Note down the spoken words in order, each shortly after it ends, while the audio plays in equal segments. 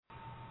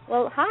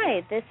Well,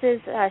 hi, this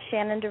is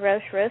Shannon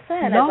Rosa,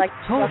 and Blog I'd like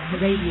to Talk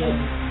Radio.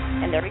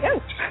 And there we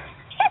go.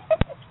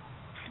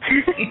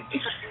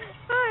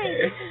 Hi,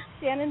 this is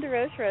Shannon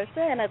Rosa,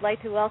 and I'd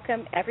like to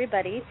welcome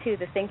everybody to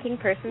the Thinking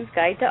Persons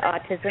Guide to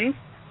Autism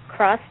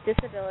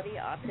Cross-Disability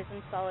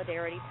Autism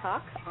Solidarity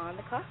Talk on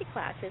the Coffee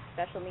Clashes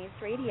Special Needs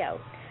Radio.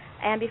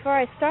 And before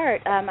I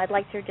start, I'd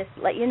like to just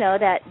let you know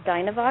that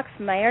Dynavox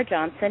Meyer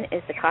Johnson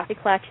is the Coffee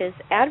Clashes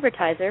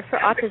advertiser for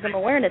Autism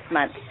Awareness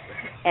Month.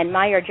 And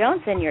Meyer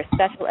Johnson, your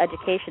special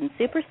education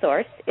super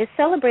source, is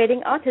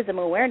celebrating Autism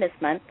Awareness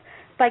Month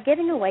by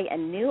giving away a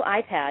new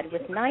iPad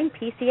with 9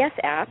 PCS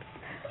apps,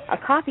 a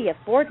copy of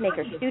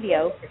Boardmaker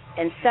Studio,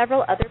 and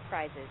several other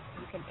prizes.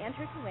 You can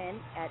enter to win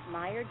at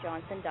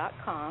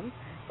MeyerJohnson.com.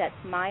 That's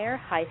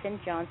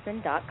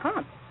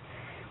Meyer-Johnson.com.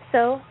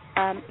 So,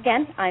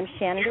 again, I'm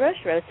Shannon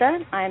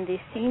Rosa. I'm the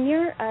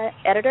senior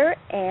editor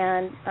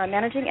and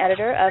managing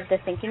editor of the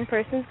Thinking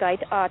Persons Guide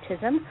to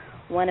Autism,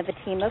 one of a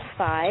team of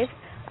 5.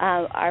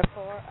 A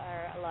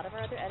lot of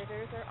our other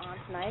editors are on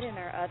tonight, and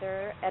our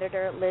other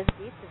editor, Liz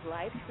Dietz, is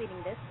live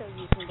tweeting this, so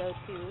you can go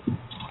to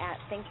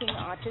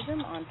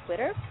 @ThinkingAutism on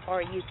Twitter,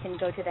 or you can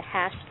go to the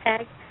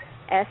hashtag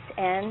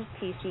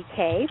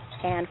SNTCK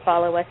and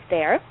follow us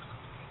there.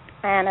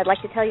 And I'd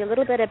like to tell you a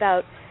little bit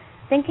about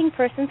Thinking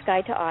Persons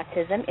Guide to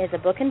Autism is a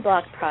book and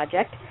blog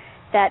project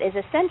that is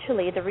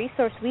essentially the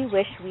resource we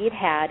wish we'd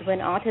had when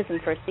autism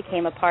first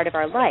became a part of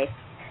our life.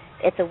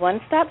 It's a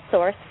one-stop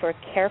source for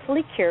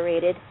carefully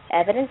curated,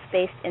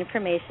 evidence-based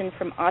information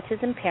from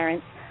autism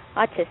parents,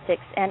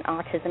 autistics, and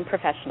autism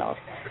professionals.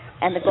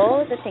 And the goal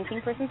of the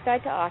Thinking Persons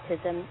Guide to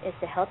Autism is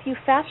to help you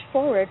fast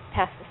forward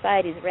past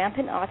society's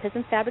rampant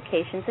autism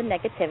fabrications and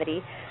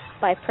negativity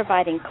by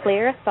providing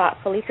clear,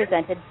 thoughtfully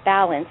presented,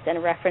 balanced,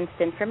 and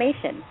referenced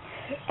information.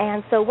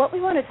 And so what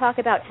we want to talk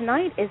about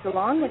tonight is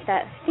along with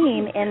that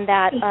theme in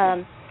that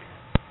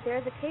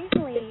there's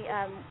occasionally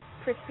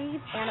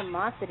perceived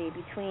animosity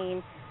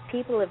between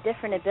people of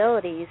different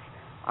abilities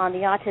on the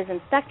autism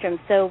spectrum.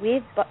 So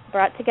we've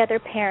brought together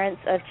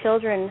parents of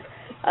children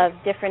of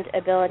different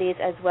abilities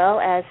as well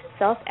as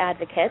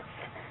self-advocates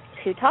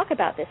to talk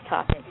about this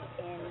topic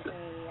in a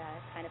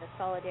kind of a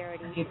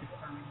solidarity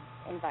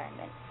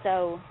environment.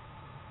 So,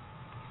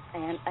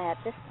 and at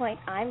this point,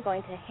 I'm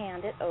going to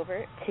hand it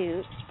over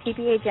to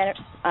TPA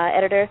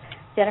editor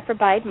Jennifer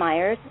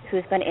Bide-Myers,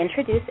 who's going to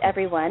introduce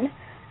everyone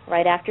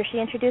right after she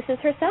introduces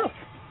herself.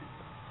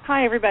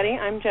 Hi, everybody.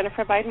 I'm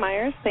Jennifer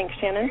Bide-Myers. Thanks,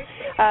 Shannon.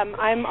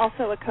 I'm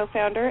also a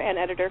co-founder and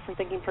editor for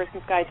Thinking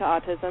Persons Guide to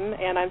Autism,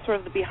 and I'm sort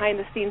of the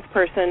behind-the-scenes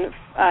person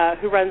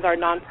who runs our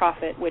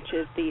nonprofit, which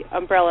is the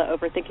umbrella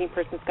over Thinking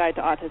Persons Guide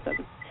to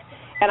Autism.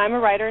 And I'm a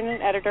writer and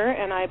an editor,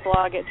 and I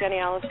blog at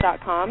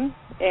jennyalice.com,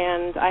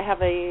 and I have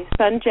a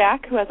son,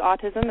 Jack, who has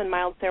autism and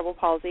mild cerebral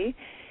palsy,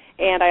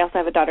 and I also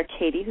have a daughter,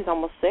 Katie, who's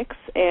almost 6,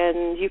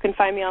 and you can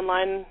find me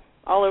online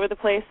all over the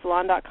place,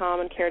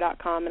 salon.com and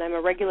care.com, and I'm a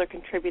regular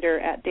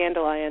contributor at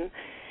Dandelion.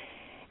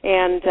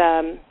 And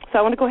so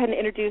I want to go ahead and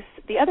introduce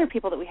the other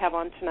people that we have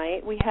on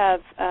tonight. We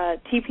have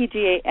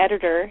TPGA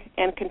editor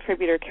and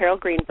contributor Carol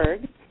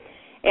Greenburg,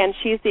 and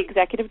she's the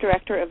executive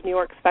director of New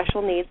York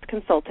Special Needs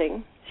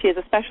Consulting. She is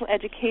a special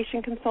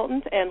education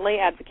consultant and lay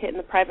advocate in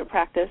the private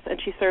practice, and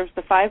she serves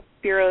the 5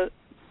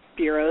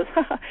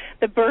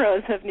 the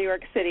boroughs of New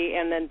York City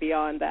and then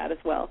beyond that as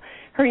well.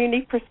 Her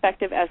unique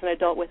perspective as an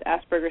adult with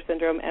Asperger's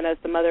syndrome and as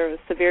the mother of a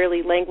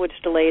severely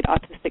language-delayed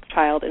autistic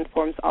child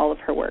informs all of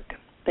her work.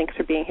 Thanks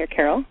for being here,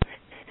 Carol.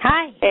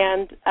 Hi.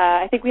 And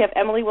I think we have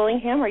Emily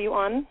Willingham. Are you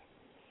on?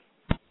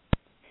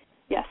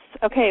 Yes.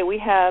 Okay, we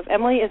have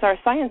Emily is our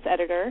science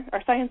editor,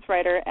 our science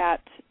writer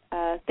at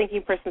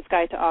Thinking Persons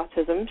Guide to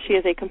Autism. She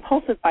is a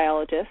compulsive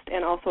biologist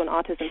and also an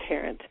autism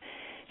parent.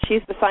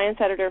 She's the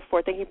science editor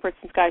for Thinking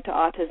Persons Guide to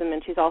Autism,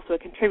 and she's also a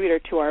contributor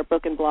to our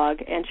book and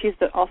blog, and she's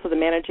also the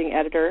managing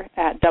editor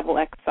at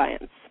XX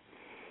Science.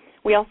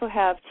 We also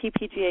have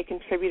TPGA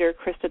contributor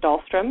Christa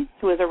Dahlstrom,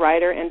 who is a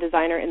writer and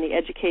designer in the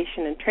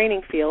education and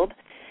training field,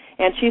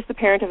 and she's the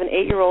parent of an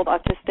 8-year-old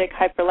autistic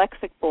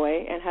hyperlexic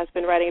boy and has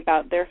been writing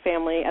about their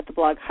family at the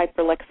blog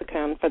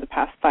Hyperlexicon for the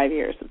past 5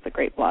 years. It's a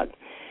great blog.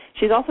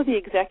 She's also the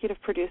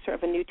executive producer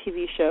of a new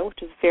TV show,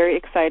 which is very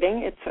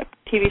exciting. It's a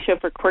TV show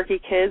for quirky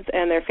kids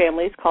and their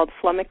families called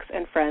Flummox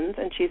and Friends,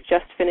 and she's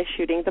just finished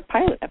shooting the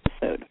pilot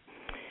episode.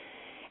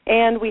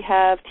 And we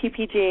have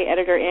TPGA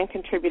editor and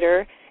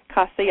contributor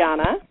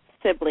Kassiane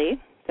Sibley.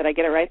 Did I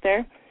get it right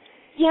there?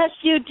 Yes,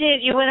 you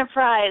did. You win a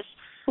prize.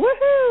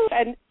 Woohoo!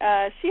 And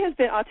she has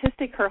been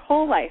autistic her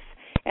whole life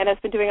and has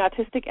been doing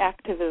autistic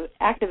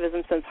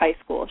activism since high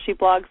school. She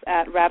blogs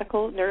at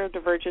Radical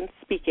Neurodivergence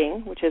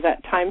Speaking, which is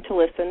at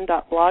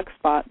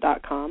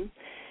timetolisten.blogspot.com.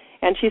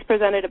 And she's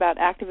presented about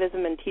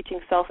activism and teaching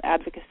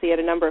self-advocacy at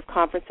a number of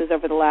conferences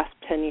over the last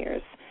 10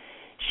 years.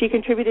 She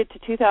contributed to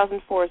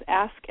 2004's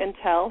Ask and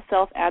Tell,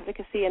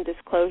 Self-Advocacy and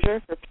Disclosure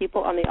for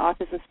People on the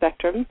Autism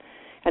Spectrum,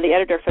 and the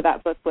editor for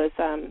that book was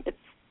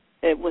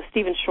it was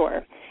Stephen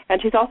Shore.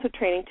 And she's also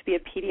training to be a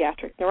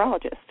pediatric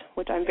neurologist,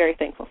 which I'm very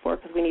thankful for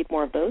because we need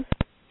more of those.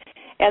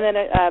 And then,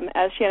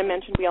 as Shannon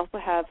mentioned, we also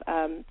have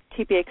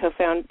TPGA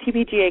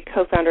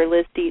co-founder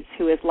Liz Dietz,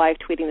 who is live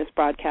tweeting this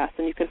broadcast,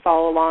 and you can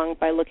follow along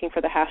by looking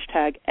for the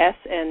hashtag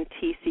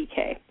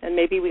SNTCK. And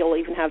maybe we'll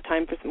even have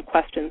time for some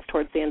questions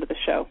towards the end of the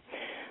show.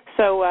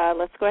 So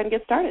let's go ahead and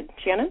get started.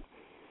 Shannon?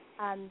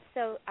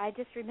 So I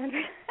just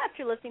remembered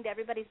after listening to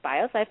everybody's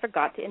bios, I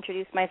forgot to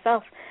introduce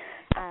myself.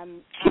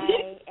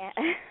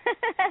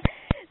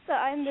 So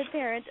I'm the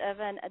parent of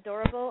an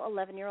adorable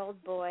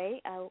 11-year-old boy,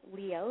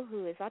 Leo,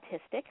 who is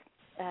autistic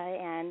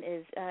and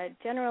is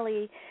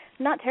generally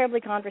not terribly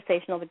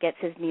conversational, but gets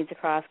his needs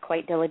across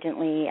quite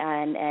diligently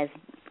and is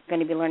going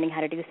to be learning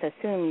how to do so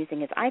soon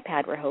using his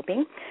iPad, we're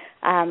hoping.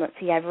 Let's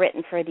see, I've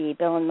written for the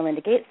Bill and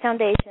Melinda Gates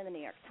Foundation, the New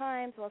York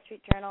Times, Wall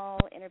Street Journal,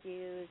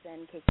 interviews,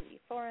 and KQED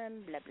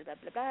Forum, blah, blah, blah,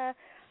 blah,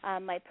 blah.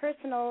 My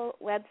personal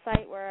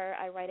website where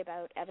I write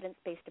about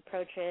evidence-based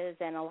approaches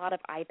and a lot of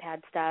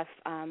iPad stuff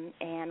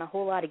and a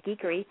whole lot of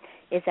geekery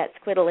is at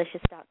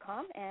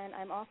squiddalicious.com, and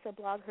I'm also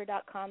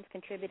blogher.com's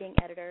contributing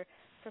editor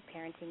for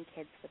parenting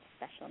kids with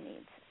special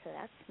needs. So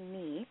that's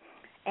me.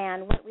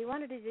 And what we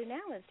wanted to do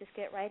now is just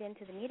get right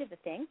into the meat of the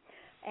thing.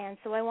 And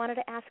so I wanted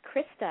to ask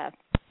Christa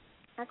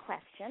a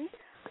question.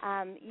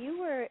 You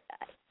were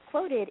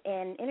quoted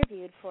and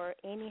interviewed for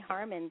Amy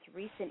Harmon's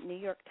recent New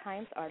York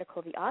Times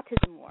article, The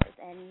Autism Wars,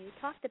 and you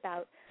talked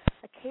about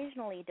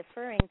occasionally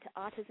deferring to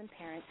autism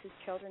parents whose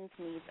children's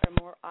needs are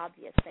more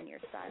obvious than your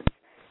son's.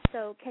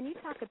 So can you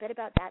talk a bit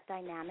about that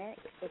dynamic,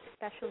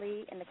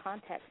 especially in the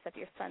context of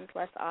your son's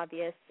less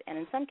obvious and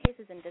in some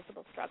cases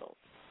invisible struggles?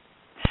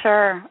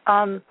 Sure.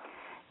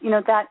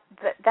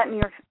 That New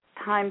York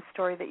Times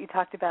story that you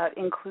talked about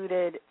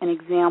included an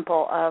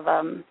example of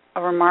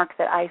a remark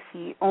that I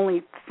see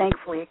only,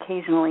 thankfully,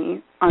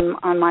 occasionally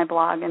on my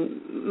blog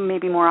and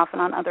maybe more often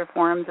on other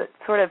forums. It's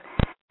sort of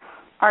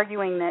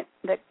arguing that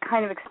the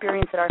kind of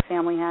experience that our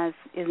family has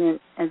isn't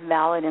as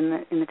valid in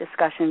the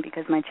discussion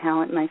because my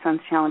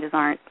son's challenges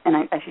aren't, and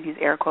I should use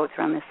air quotes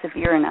around this,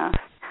 severe enough.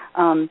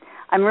 I'm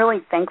really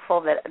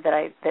thankful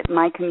that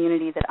my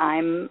community that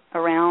I'm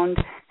around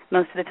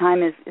most of the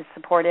time is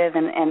supportive,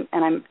 and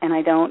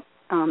I don't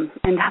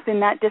end up in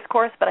that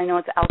discourse, but I know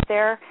it's out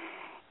there,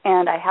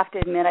 and I have to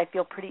admit I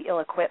feel pretty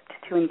ill-equipped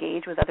to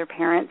engage with other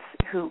parents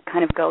who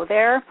kind of go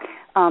there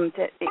in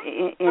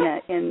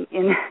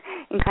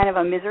kind of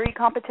a misery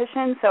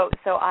competition. So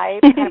I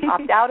kind of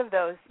opt out of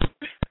those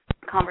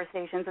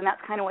conversations, and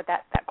that's kind of what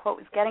that quote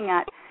was getting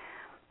at.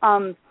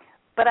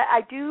 But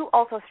I do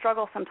also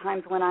struggle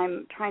sometimes when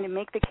I'm trying to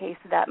make the case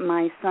that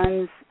my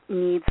son's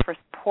needs for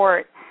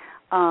support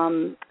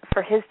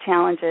for his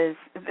challenges,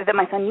 that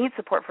my son needs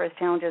support for his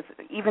challenges,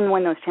 even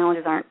when those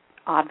challenges aren't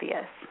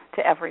obvious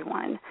to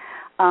everyone.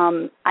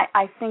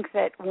 I think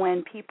that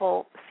when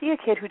people see a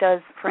kid who does,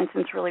 for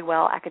instance, really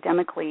well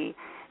academically,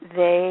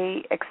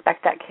 they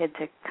expect that kid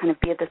to kind of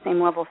be at the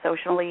same level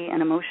socially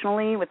and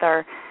emotionally with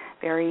our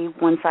very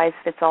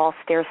one-size-fits-all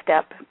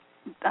stair-step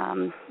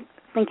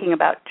thinking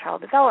about child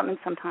development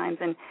sometimes.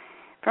 And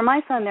for my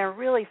son, there are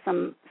really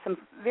some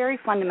very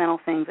fundamental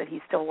things that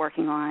he's still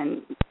working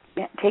on,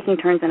 taking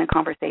turns in a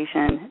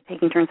conversation,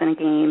 taking turns in a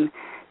game,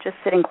 just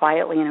sitting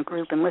quietly in a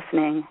group and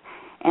listening.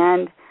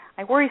 And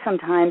I worry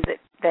sometimes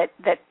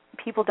that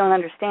people don't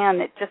understand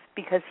that just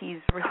because he's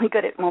really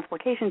good at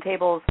multiplication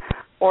tables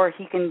or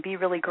he can be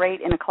really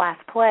great in a class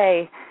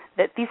play,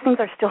 that these things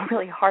are still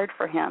really hard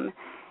for him.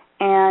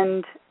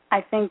 And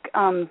I think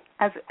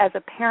as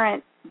a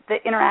parent, the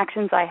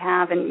interactions I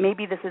have, and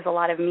maybe this is a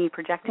lot of me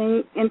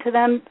projecting into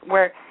them,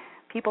 where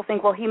people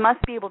think, well, he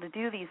must be able to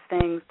do these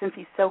things since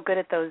he's so good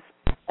at those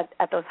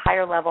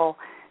higher level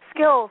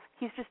skills,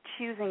 he's just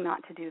choosing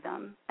not to do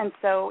them. And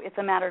so it's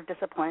a matter of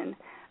discipline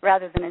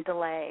rather than a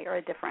delay or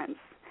a difference.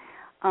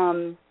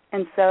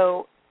 And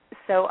so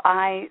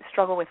I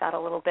struggle with that a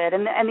little bit.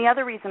 And the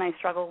other reason I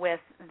struggle with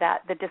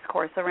the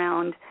discourse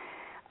around,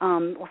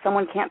 well,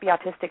 someone can't be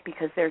autistic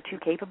because they're too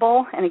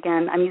capable, and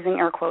again, I'm using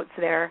air quotes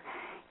there,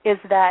 is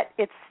that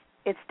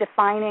it's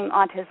defining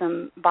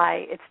autism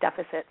by its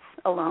deficits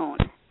alone.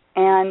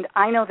 And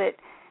I know that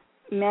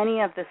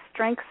many of the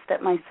strengths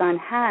that my son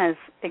has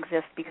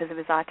exist because of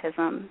his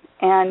autism,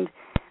 and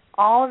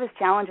all of his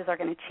challenges are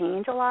going to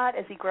change a lot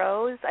as he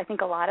grows. I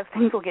think a lot of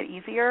things will get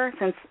easier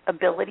since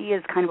ability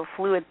is kind of a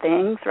fluid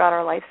thing throughout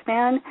our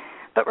lifespan,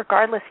 but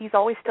regardless, he's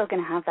always still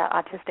going to have that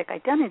autistic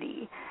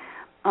identity.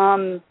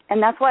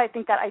 And that's why I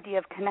think that idea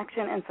of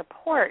connection and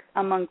support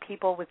among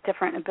people with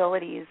different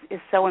abilities is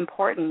so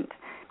important,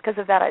 because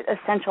of that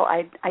essential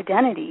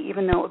identity,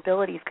 even though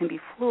abilities can be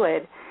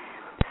fluid.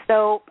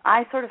 So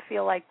I sort of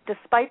feel like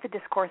despite the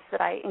discourse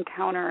that I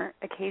encounter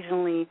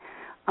occasionally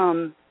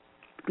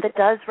that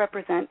does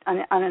represent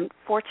an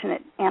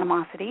unfortunate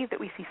animosity that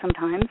we see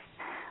sometimes,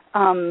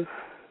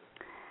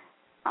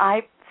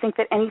 I think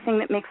that anything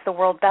that makes the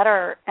world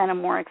better and a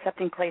more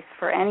accepting place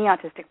for any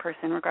autistic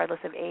person, regardless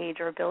of age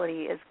or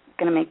ability, is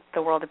going to make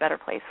the world a better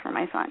place for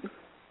my son.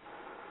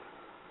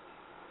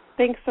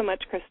 Thanks so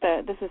much,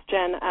 Christa. This is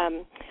Jen.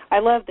 I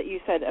love that you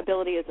said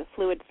ability is a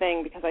fluid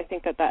thing, because I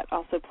think that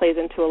also plays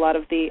into a lot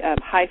of the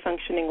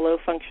high-functioning,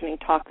 low-functioning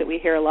talk that we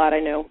hear a lot. I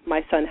know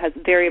my son has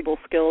variable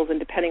skills, and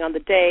depending on the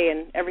day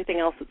and everything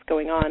else that's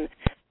going on,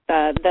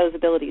 those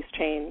abilities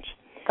change.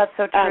 That's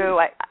so true.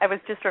 I was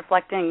just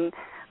reflecting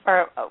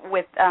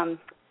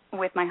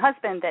with my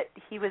husband that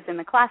he was in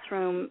the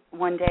classroom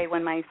one day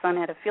when my son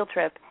had a field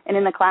trip, and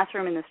in the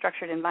classroom in the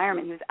structured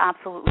environment, he was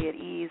absolutely at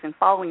ease and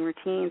following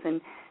routines and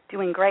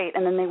doing great.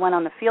 And then they went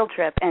on the field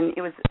trip, and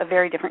it was a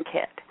very different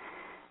kid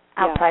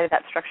outside of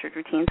that structured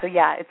routine. So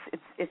yeah,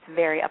 it's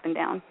very up and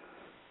down.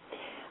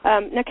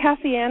 Now,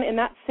 Kassiane, in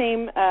that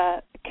same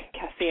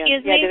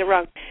Excuse me? I did it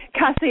wrong.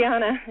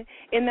 Kassiane,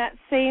 in that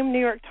same New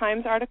York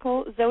Times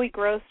article, Zoe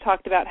Gross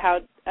talked about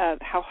how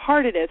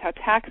hard it is, how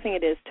taxing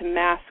it is to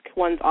mask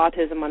one's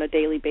autism on a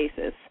daily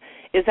basis.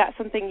 Is that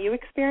something you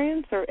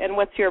experience, and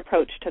what's your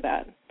approach to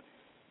that?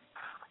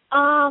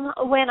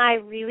 When I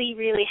really,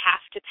 really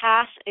have to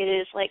pass, it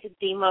is like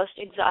the most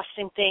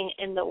exhausting thing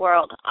in the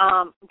world.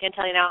 I'm going to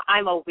tell you now,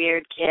 I'm a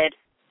weird kid.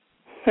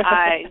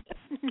 I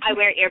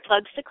wear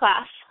earplugs to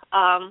class.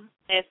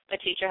 If a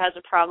teacher has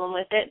a problem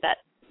with it, that's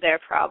their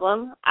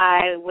problem.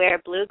 I wear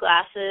blue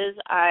glasses.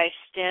 I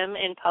stim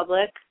in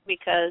public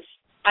because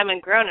I'm a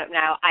grown-up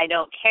now. I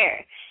don't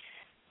care.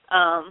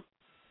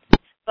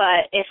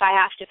 But if I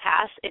have to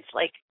pass, it's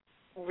like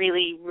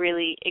really,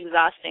 really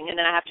exhausting, and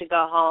then I have to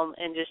go home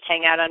and just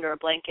hang out under a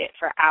blanket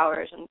for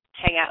hours and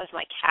hang out with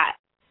my cat.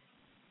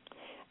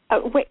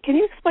 Wait, can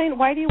you explain,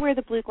 why do you wear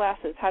the blue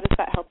glasses? How does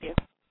that help you?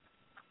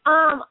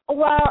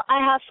 Well, I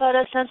have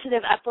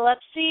photosensitive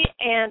epilepsy,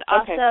 and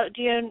also,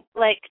 do you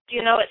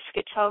know what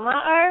scotoma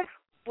are?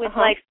 With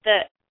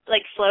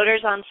like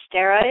floaters on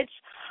steroids.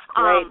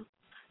 Right.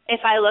 If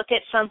I look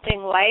at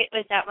something white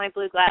without my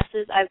blue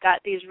glasses, I've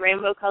got these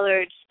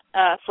rainbow-colored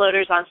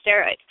floaters on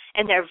steroids,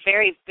 and they're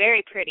very,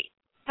 very pretty.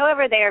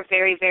 However, they are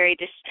very, very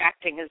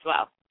distracting as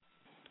well,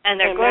 and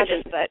they're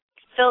gorgeous. But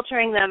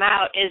filtering them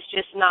out is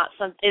just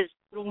is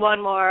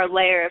one more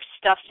layer of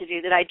stuff to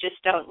do that I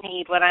just don't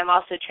need when I'm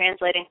also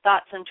translating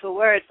thoughts into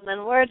words, and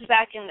then words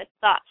back into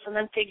thoughts, and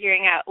then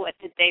figuring out what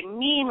did they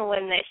mean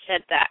when they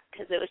said that,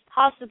 because it was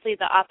possibly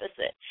the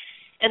opposite.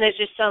 And there's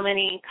just so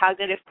many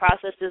cognitive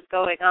processes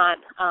going on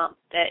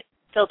that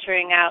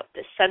filtering out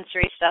the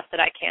sensory stuff that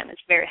I can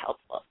is very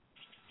helpful.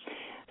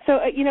 So,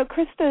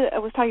 Christa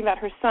was talking about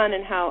her son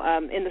and how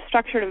in the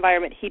structured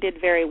environment he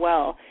did very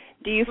well.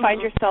 Do you find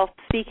yourself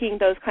seeking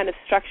those kind of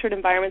structured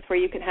environments where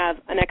you can have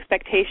an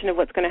expectation of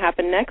what's going to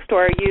happen next,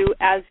 or are you,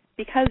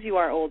 because you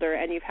are older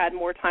and you've had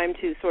more time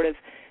to sort of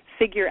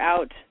figure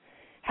out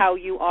how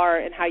you are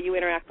and how you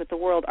interact with the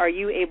world, are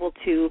you able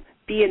to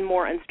be in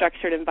more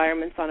unstructured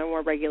environments on a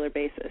more regular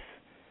basis?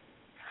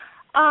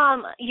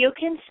 You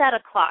can set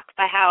a clock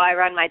by how I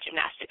run my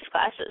gymnastics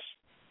classes.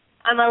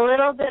 I'm a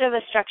little bit of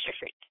a structure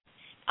freak.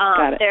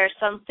 There are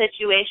some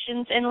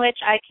situations in which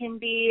I can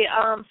be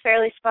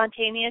fairly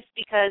spontaneous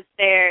because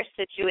there are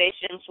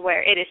situations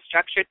where it is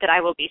structured that I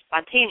will be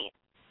spontaneous,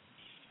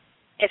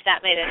 if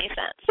that made any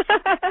sense.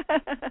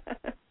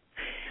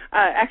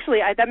 Actually,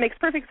 that makes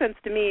perfect sense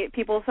to me.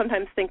 People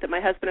sometimes think that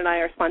my husband and I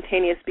are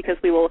spontaneous because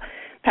we will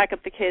pack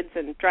up the kids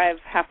and drive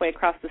halfway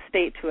across the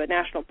state to a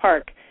national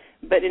park.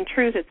 But in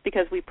truth, it's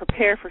because we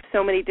prepare for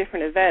so many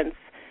different events.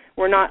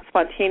 We're not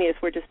spontaneous.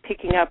 We're just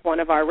picking up one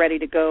of our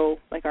ready-to-go,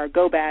 like our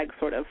go bag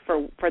sort of,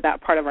 for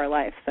that part of our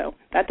life. So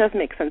that does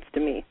make sense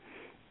to me.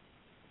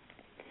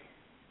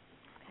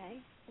 Okay.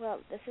 Well,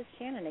 this is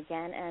Shannon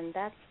again, and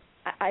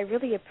I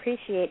really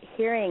appreciate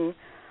hearing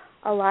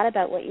a lot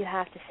about what you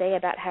have to say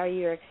about how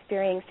you're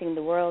experiencing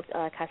the world,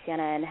 Kassiane,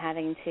 and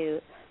having to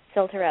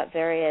filter out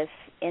various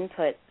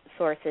input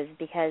sources,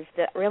 because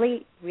that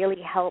really,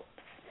 really helps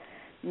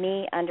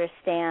me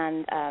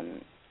understand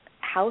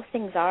how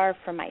things are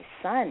for my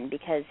son,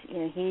 because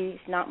he's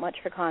not much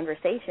for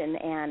conversation,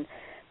 and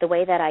the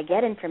way that I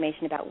get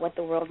information about what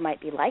the world might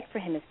be like for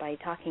him is by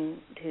talking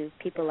to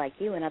people like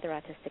you and other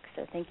autistics.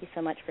 So thank you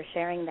so much for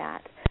sharing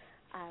that.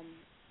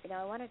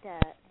 I wanted to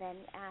then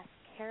ask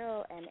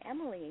Carol and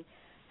Emily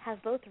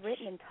have both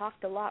written and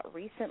talked a lot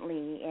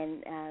recently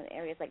in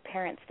areas like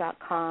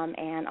parents.com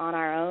and on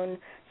our own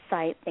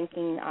site,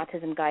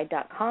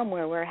 thinkingautismguide.com,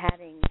 where we're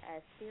having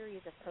a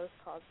series of posts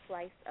called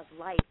Slice of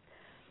Life,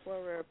 where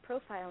we're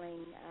profiling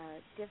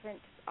different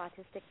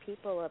autistic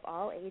people of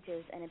all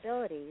ages and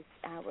abilities.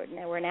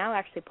 We're now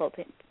actually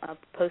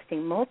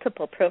posting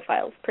multiple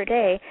profiles per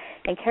day,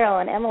 and Carol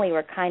and Emily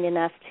were kind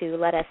enough to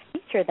let us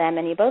feature them,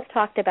 and you both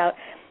talked about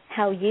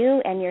how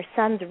you and your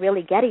sons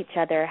really get each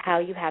other, how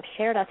you have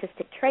shared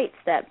autistic traits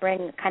that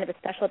bring kind of a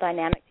special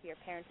dynamic to your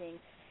parenting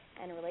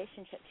and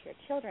relationship to your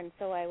children.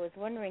 So I was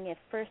wondering if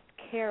first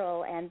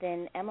Carol and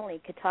then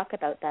Emily could talk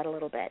about that a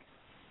little bit.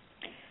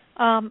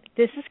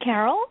 This is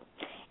Carol,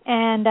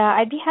 and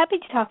I'd be happy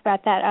to talk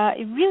about that.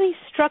 It really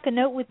struck a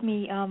note with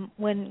me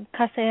when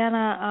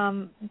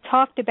Kassiane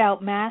talked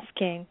about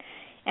masking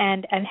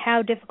and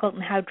how difficult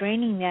and how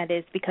draining that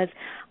is, because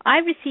I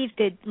received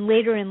it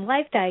later in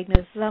life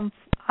diagnosis.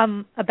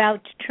 I'm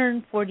about to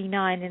turn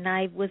 49, and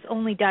I was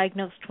only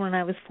diagnosed when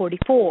I was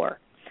 44.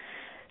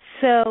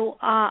 So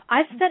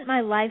I've spent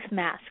my life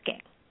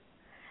masking.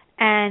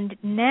 And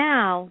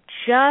now,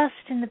 just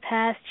in the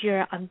past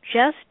year, I'm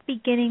just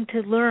beginning to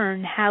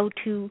learn how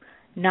to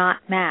not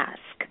mask.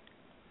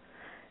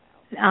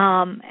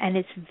 And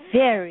it's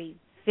very,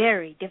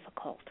 very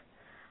difficult.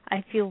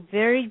 I feel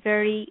very,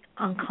 very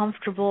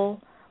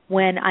uncomfortable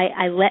when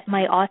I let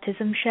my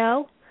autism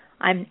show.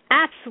 I'm an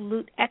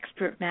absolute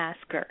expert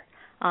masker.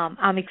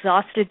 I'm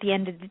exhausted at the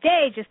end of the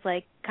day, just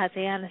like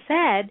Kassiane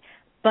said,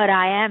 but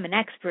I am an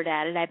expert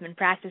at it. I've been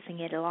practicing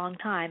it a long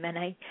time,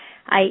 and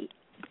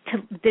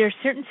there are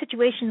certain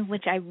situations in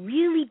which I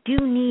really do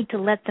need to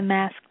let the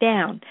mask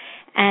down,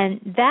 and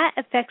that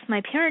affects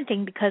my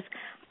parenting because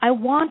I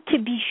want to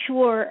be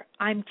sure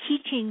I'm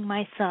teaching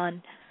my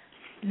son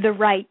the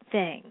right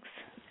things.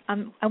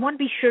 I want to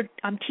be sure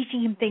I'm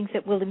teaching him things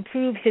that will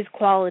improve his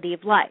quality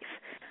of life.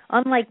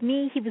 Unlike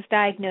me, he was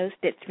diagnosed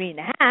at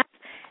 3.5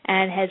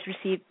 and has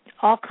received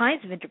all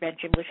kinds of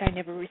intervention, which I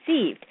never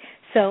received.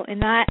 So in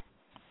that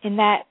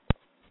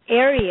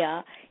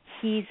area,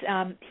 he's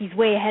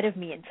way ahead of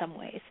me in some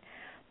ways.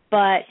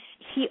 But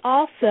he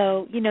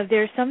also,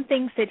 there are some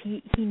things that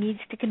he needs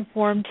to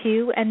conform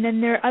to, and then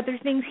there are other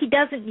things he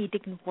doesn't need to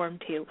conform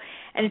to.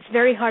 And it's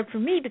very hard for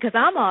me, because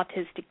I'm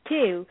autistic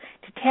too,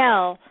 to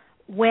tell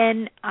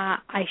when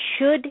I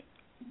should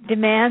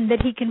demand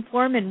that he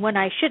conform and when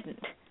I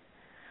shouldn't.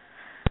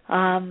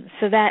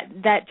 So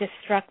that just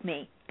struck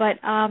me. But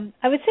I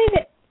would say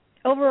that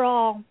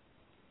overall,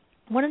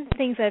 one of the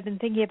things I've been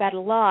thinking about a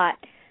lot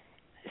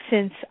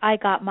since I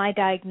got my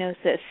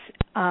diagnosis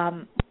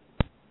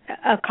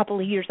a couple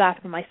of years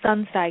after my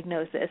son's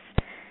diagnosis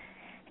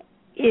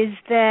is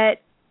that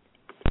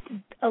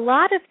a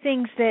lot of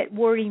things that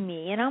worry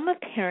me, and I'm a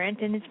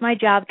parent and it's my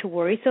job to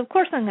worry, so of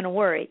course I'm going to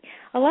worry.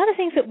 A lot of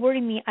things that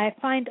worry me I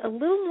find a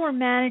little more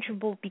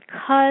manageable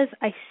because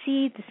I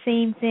see the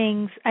same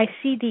things, I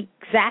see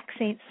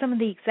some of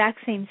the exact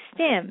same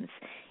stims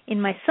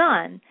in my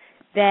son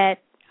that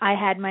I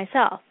had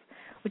myself,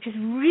 which is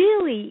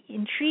really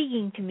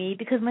intriguing to me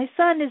because my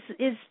son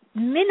is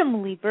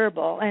minimally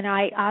verbal, and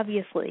I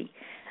obviously,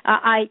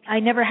 I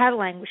never had a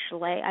language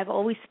delay. I've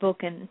always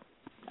spoken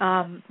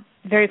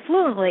very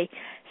fluently.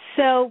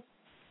 So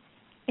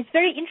it's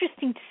very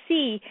interesting to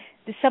see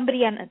that somebody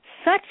on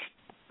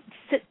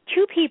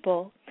two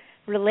people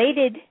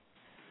related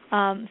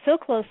so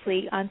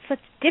closely on such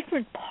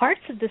different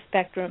parts of the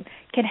spectrum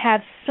can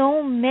have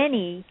so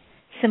many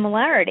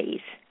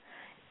similarities.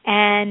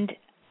 And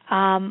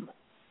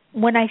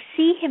when I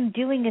see him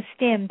doing a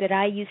stim that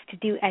I used to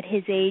do at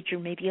his age or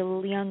maybe a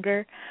little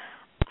younger,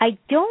 I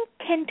don't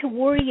tend to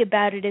worry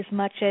about it as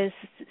much as,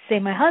 say,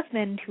 my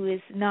husband, who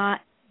is not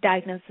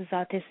diagnosed as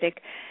autistic,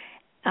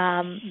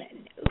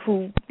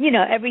 who,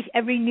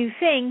 every new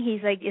thing,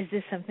 he's like, is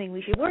this something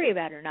we should worry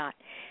about or not?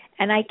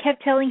 And I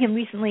kept telling him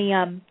recently,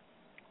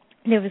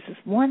 there was this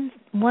one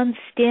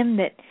stim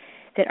that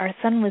our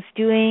son was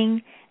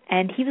doing,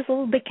 and he was a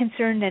little bit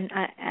concerned, and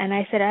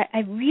I said,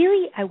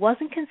 I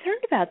wasn't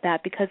concerned about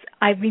that because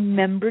I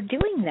remember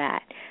doing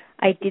that.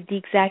 I did the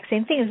exact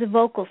same thing. It was a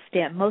vocal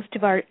stim. Most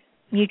of our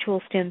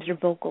mutual stims are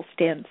vocal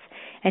stims.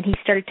 And he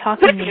started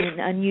talking in an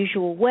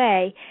unusual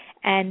way,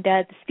 and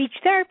the speech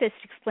therapist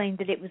explained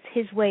that it was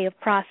his way of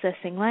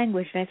processing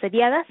language. And I said,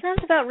 yeah, that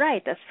sounds about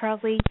right. That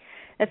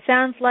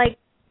sounds like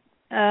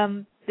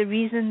the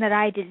reason that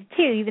I did it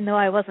too, even though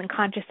I wasn't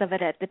conscious of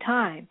it at the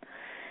time.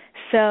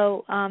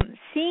 So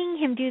seeing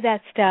him do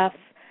that stuff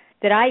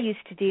that I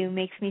used to do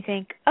makes me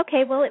think,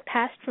 okay, well, it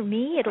passed for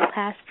me. It'll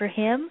pass for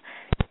him.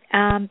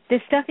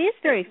 This stuff is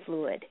very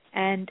fluid,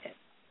 and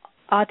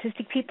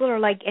autistic people are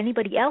like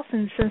anybody else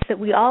in the sense that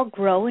we all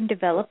grow and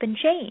develop and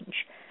change.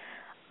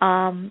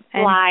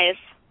 Lies.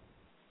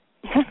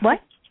 What?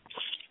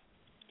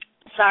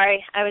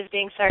 Sorry, I was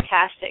being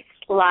sarcastic.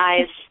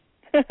 Lies.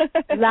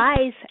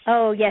 Lies.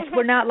 Oh, yes,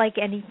 we're not like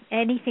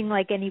anything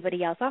like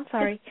anybody else. I'm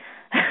sorry.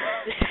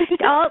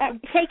 I'll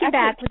take it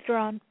back.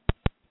 Withdrawn.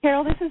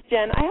 Carol, this is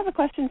Jen. I have a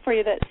question for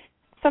you that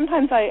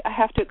sometimes I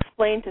have to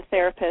explain to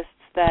therapists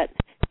that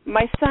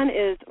my son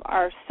is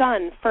our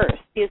son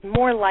first. He is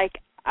more like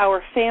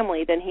our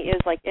family than he is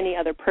like any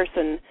other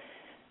person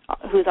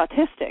who's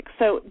autistic.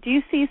 So do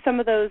you see some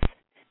of those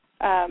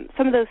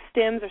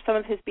stims or some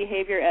of his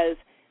behavior as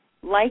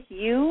like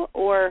you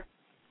or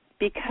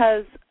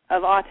because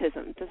of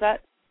autism? Is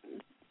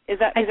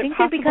it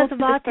possible because of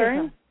to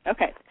discern? autism.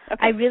 Okay.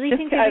 I really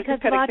think they're because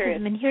of autism,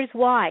 curious. And here's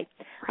why.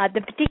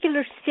 The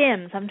particular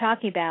stims I'm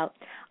talking about,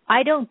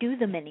 I don't do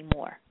them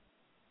anymore.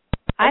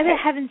 Okay. I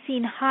haven't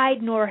seen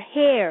hide nor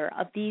hair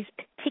of these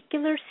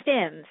particular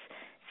stims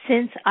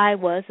since I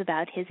was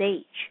about his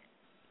age.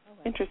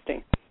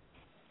 Interesting.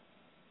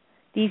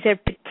 These are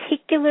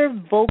particular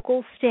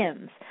vocal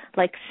stims,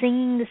 like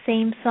singing the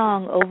same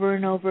song over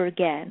and over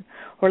again,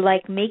 or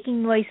like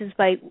making noises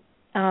by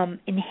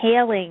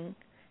inhaling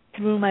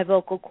through my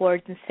vocal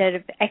cords instead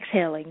of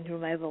exhaling through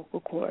my vocal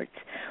cords,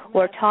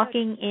 or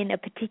talking in a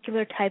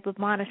particular type of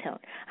monotone.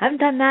 I haven't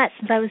done that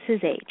since I was his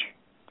age.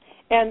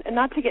 And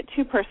not to get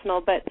too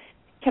personal, but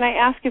can I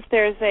ask if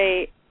there's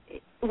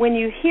when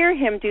you hear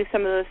him do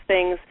some of those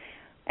things,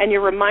 and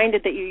you're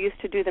reminded that you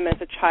used to do them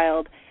as a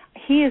child.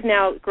 He is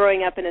now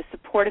growing up in a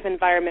supportive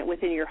environment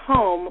within your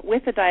home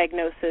with a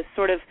diagnosis,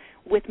 sort of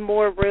with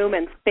more room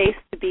and space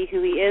to be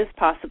who he is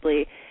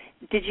possibly.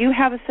 Did you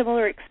have a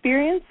similar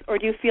experience, or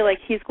do you feel like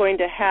he's going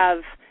to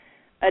have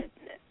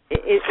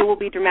it will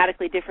be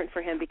dramatically different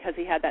for him because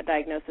he had that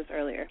diagnosis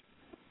earlier?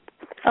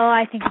 Oh,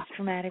 I think it's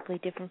dramatically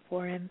different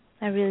for him.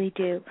 I really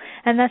do.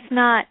 And that's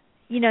not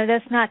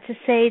to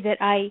say that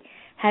I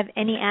have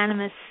any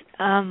animus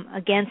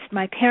against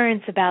my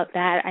parents about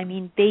that. I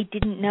mean, they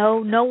didn't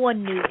know. No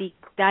one knew the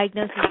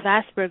diagnosis of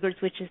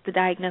Asperger's, which is the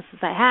diagnosis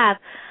I have,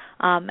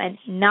 and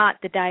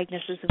not the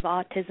diagnosis of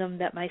autism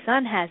that my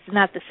son has. It's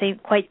not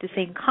quite the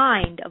same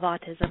kind of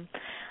autism.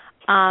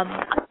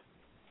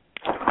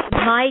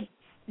 My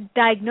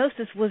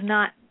diagnosis was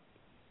not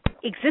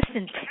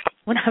existent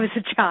when I was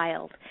a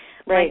child.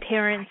 Right. My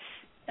parents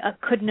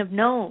couldn't have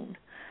known.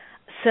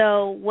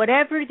 So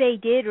whatever they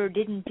did or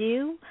didn't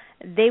do,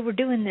 they were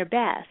doing their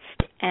best,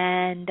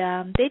 and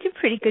they did a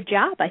pretty good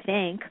job, I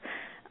think.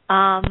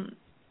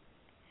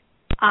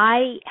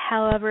 I,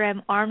 however,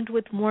 am armed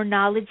with more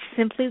knowledge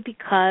simply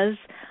because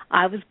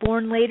I was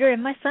born later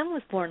and my son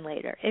was born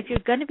later. If you're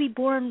going to be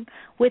born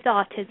with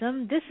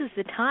autism, this is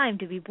the time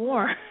to be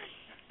born.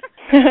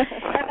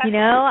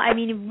 I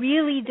mean,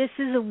 really, this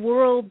is a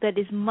world that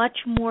is much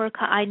more.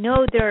 I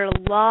know there are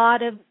a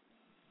lot of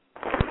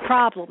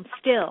problems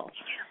still,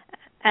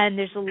 and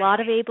there's a lot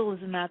of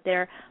ableism out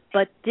there,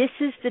 but this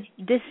is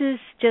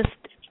just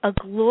a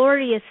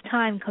glorious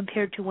time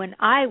compared to when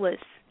I was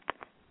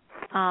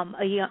an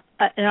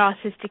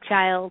autistic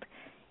child.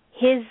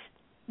 His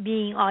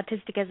being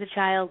autistic as a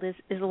child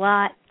is a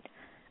lot.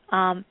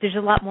 There's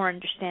a lot more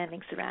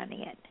understanding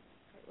surrounding it.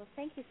 Well,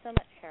 thank you so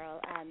much, Carol.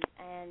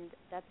 And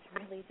that's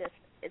really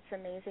it's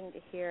amazing to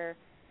hear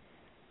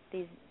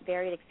these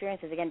varied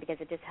experiences, again, because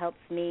it just helps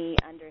me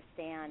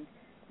understand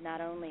not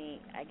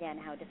only, again,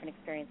 how different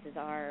experiences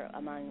are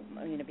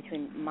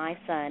between my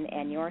son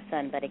and your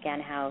son, but, again,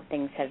 how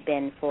things have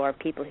been for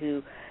people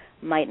who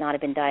might not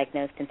have been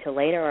diagnosed until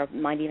later or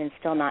might even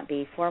still not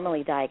be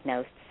formally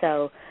diagnosed.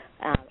 So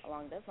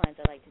along those lines,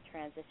 I'd like to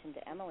transition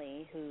to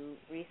Emily, who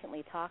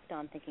recently talked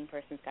on Thinking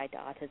Persons Guide to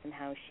Autism,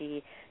 how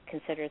she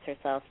considers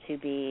herself to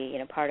be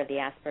part of the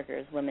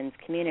Asperger's women's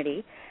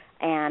community,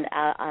 and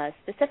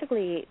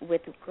specifically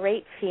with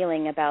great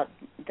feeling about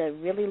the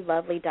really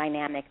lovely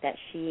dynamic that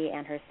she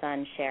and her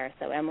son share.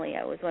 So, Emily,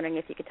 I was wondering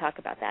if you could talk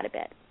about that a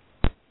bit.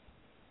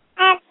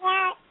 Yeah.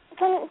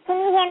 Can you hear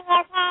me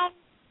okay?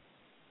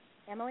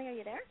 Emily, are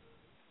you there?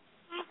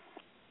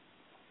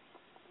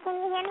 Can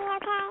you hear me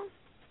okay?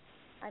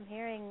 I'm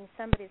hearing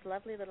somebody's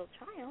lovely little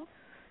child,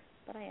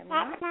 but I am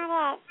That's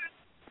not it.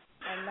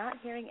 I'm not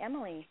hearing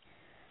Emily.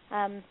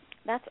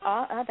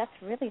 That's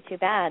really too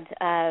bad.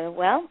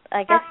 Well,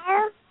 I guess.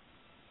 Hello?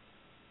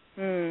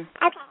 Okay.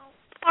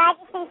 So I've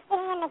just been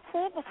sitting in the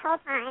queue this whole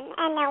time,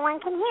 and no one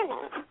can hear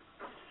me.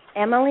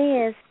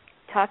 Emily is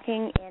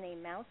talking in a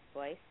mouse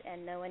voice,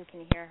 and no one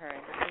can hear her.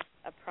 This is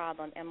a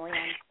problem. Emily,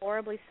 I'm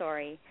horribly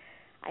sorry.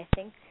 I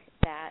think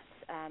that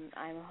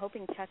I'm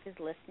hoping Chuck is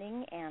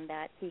listening and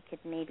that he could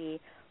maybe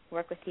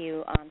work with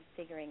you on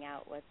figuring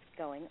out what's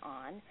going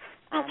on.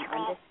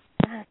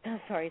 I'm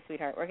sorry,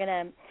 sweetheart. We're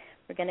gonna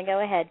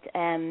go ahead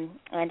and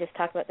just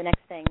talk about the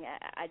next thing.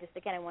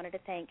 I wanted to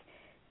thank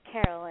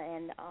Carol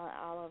and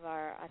all of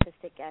our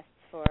autistic guests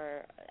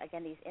for,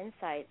 again, these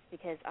insights,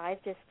 because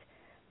I've just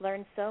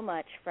learned so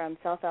much from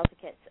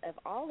self-advocates of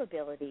all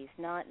abilities,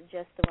 not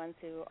just the ones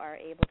who are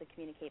able to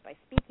communicate by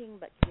speaking,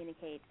 but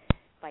communicate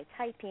by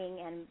typing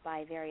and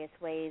by various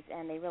ways,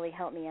 and they really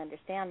helped me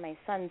understand my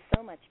son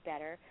so much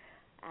better.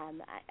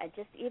 I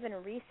just even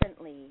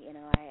recently,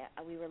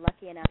 we were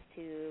lucky enough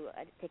to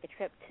take a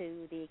trip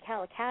to the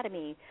Cal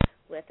Academy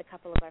with a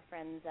couple of our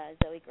friends,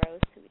 Zoe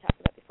Gross, who we talked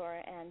about before,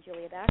 and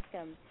Julia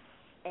Bascom.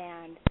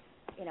 And,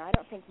 I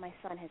don't think my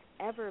son has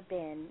ever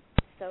been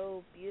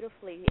so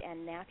beautifully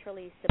and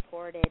naturally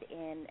supported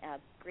in a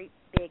great,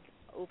 big,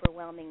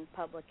 overwhelming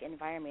public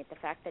environment. The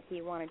fact that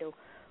he wanted to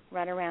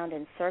run around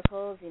in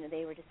circles,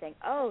 they were just saying,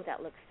 oh,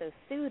 that looks so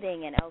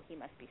soothing, and oh, he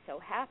must be so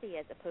happy,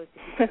 as opposed to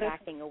people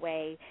backing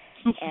away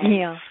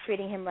and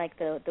treating him like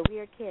the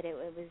weird kid. It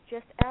was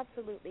just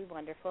absolutely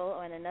wonderful.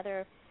 And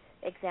another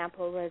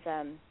example was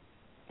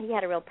he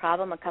had a real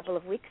problem a couple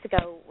of weeks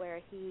ago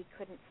where he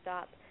couldn't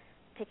stop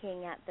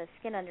picking at the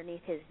skin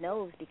underneath his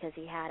nose because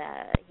he had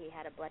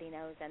a bloody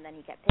nose, and then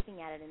he kept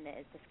picking at it, and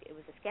it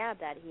was a scab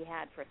that he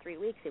had for 3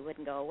 weeks. It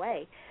wouldn't go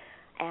away.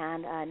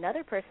 And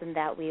another person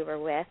that we were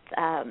with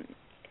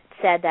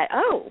said that,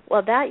 oh,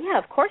 well,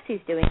 of course he's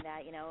doing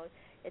that.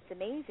 It's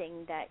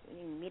amazing that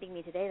meeting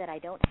me today that I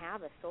don't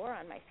have a sore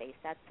on my face.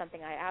 That's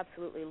something I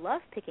absolutely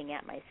love, picking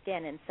at my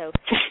skin. And so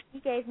he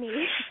gave me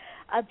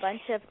a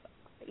bunch of,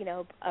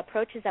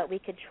 approaches that we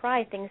could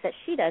try, things that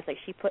she does. Like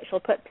she'll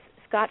put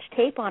Scotch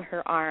tape on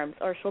her arms,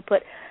 or she'll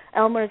put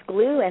Elmer's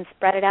glue and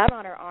spread it out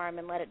on her arm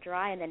and let it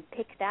dry and then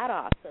pick that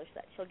off so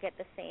that she'll get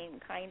the same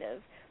kind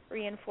of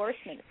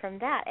reinforcement from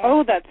that.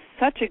 And that's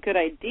such a good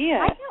idea.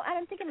 I know, and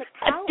I'm thinking,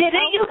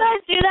 didn't you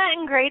guys do that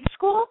in grade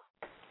school?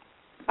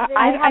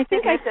 I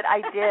think I said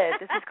I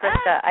did. This is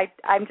Christa.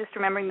 I'm just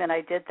remembering that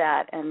I did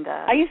that, and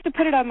I used to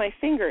put it on my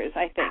fingers,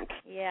 I think.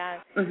 Yeah,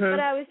 mm-hmm. But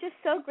I was just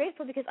so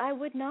grateful because I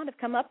would not have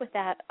come up with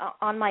that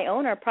on my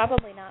own, or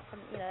probably not from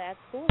at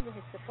school.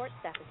 His support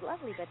staff is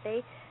lovely, but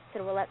they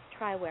said, "Well, let's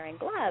try wearing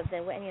gloves,"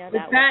 and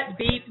that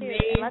beat me.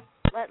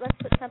 Let's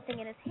put something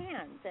in his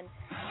hands, and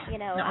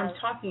No, I'm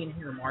talking in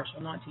here,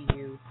 Marshall, not to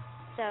you.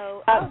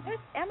 So, there's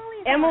Emily.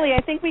 Emily,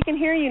 I think we can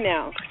hear you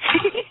now.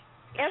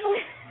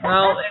 Emily.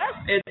 Well,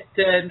 it's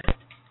the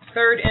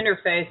third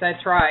interface I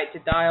tried to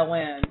dial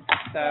in.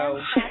 So.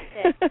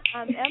 Fantastic.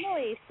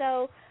 Emily,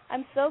 so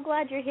I'm so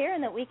glad you're here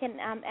and that we can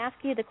ask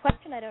you the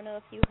question. I don't know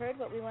if you heard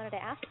what we wanted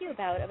to ask you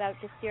about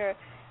just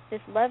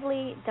this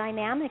lovely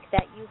dynamic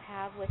that you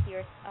have with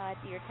your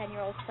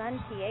 10-year-old son,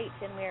 TH,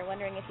 and we were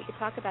wondering if you could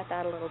talk about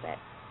that a little bit.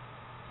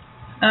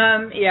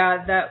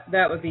 Yeah,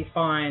 that would be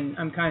fine.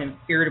 I'm kind of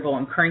irritable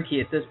and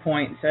cranky at this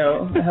point,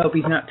 so I hope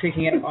he's not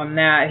picking up on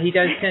that. He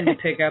does tend to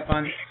pick up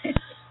on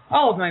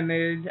all of my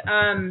moods.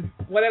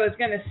 What I was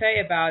going to say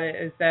about it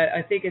is that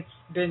I think it's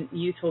been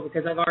useful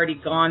because I've already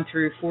gone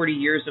through 40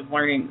 years of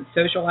learning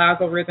social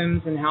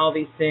algorithms and how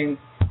these things,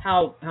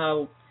 how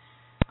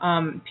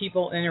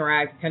people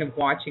interact, kind of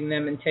watching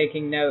them and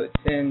taking notes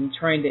and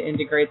trying to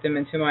integrate them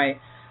into my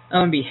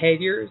own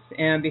behaviors.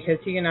 And because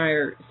he and I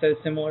are so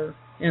similar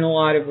in a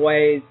lot of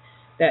ways,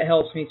 that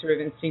helps me sort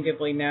of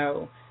instinctively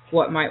know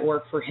what might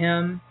work for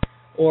him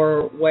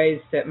or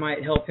ways that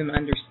might help him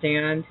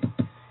understand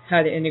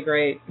how to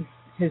integrate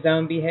his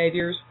own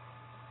behaviors.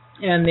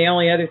 And the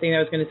only other thing I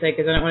was going to say,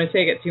 because I don't want to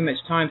take up too much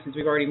time since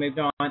we've already moved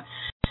on,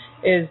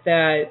 is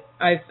that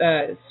I've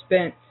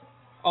spent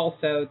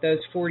also those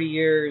 40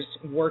 years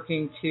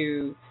working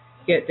to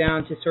get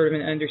down to sort of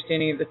an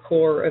understanding of the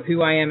core of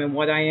who I am and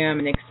what I am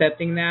and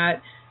accepting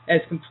that as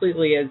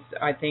completely as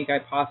I think I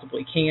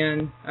possibly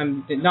can.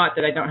 Not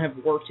that I don't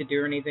have work to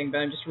do or anything, but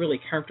I'm just really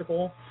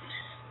comfortable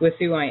with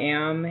who I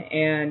am.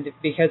 And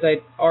because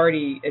I'd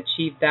already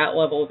achieved that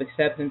level of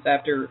acceptance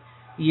after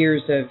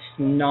years of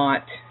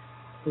not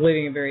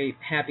living a very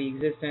happy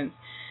existence,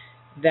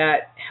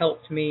 that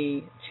helped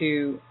me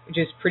to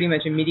just pretty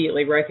much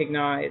immediately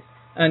recognize,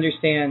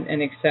 understand,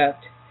 and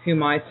accept who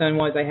my son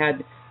was. I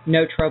had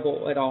no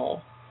trouble at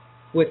all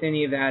with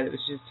any of that. It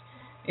was just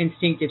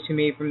instinctive to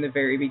me from the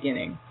very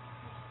beginning.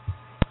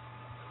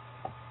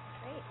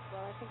 Great.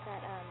 Well, I think that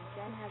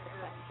Jen has a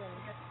question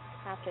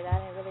after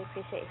that. I really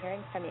appreciate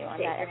hearing from you on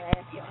that. And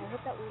I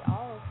hope that we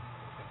all,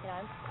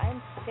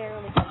 I'm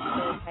fairly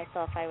comfortable with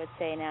myself, I would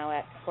say now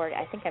at 40.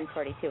 I think I'm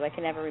 42. I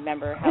can never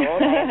remember how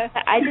old I am.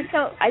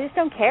 I just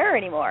don't care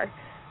anymore.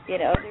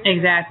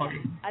 Exactly.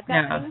 I've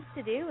got things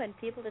to do and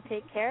people to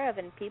take care of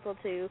and people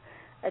to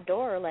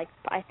adore, like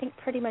I think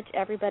pretty much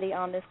everybody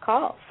on this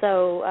call.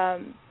 So,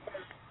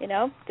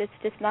 it's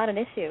just not an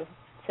issue.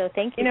 So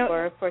thank you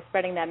for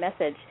spreading that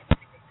message.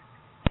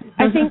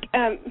 I think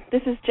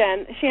this is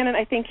Jen. Shannon,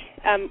 I think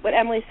what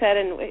Emily said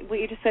and what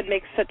you just said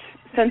makes such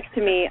sense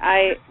to me.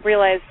 I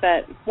realized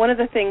that one of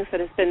the things that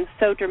has been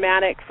so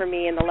dramatic for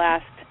me in the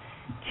last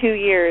 2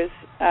 years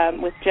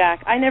with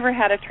Jack, I never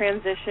had a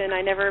transition.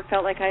 I never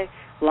felt like I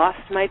lost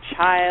my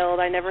child.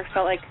 I never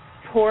felt like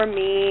poor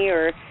me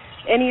or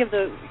any of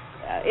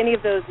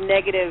those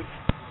negative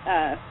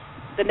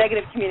the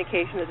negative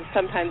communication that is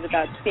sometimes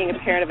about being a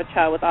parent of a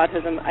child with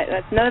autism.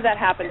 None of that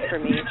happened for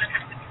me.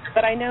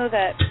 But I know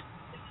that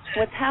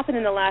what's happened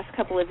in the last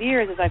couple of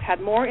years is I've had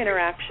more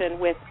interaction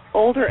with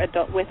older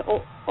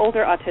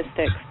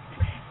autistics,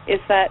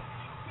 is that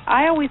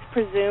I always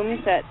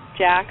presumed that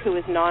Jack, who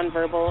is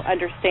nonverbal,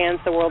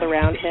 understands the world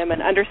around him and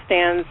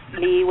understands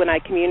me when I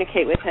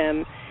communicate with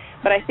him.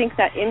 But I think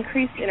that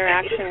increased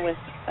interaction with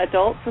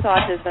adults with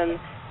autism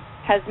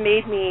has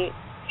made me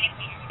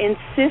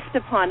insist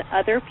upon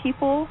other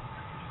people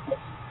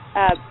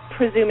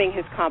presuming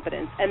his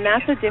competence, and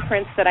that's a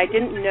difference that I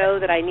didn't know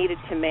that I needed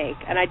to make.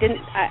 And I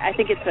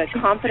think it's a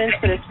confidence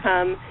that has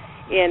come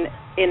in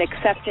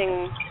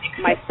accepting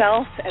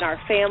myself and our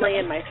family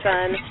and my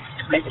son,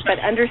 but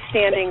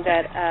understanding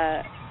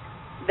that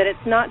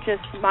it's not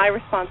just my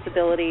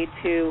responsibility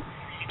to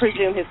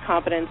presume his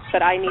competence,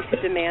 but I need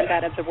to demand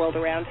that of the world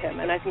around him.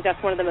 And I think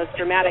that's one of the most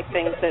dramatic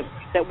things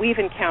that we've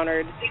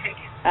encountered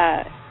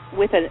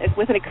with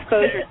an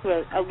exposure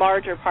to a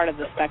larger part of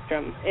the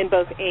spectrum in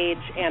both age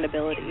and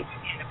ability.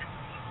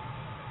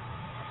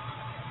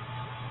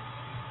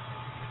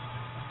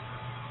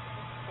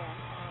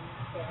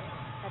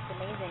 That's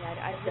amazing.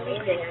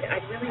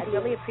 I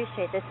really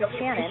appreciate this. This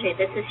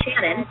is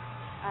Shannon.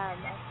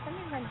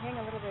 Sometimes I'm hearing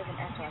a little bit of an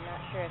echo. I'm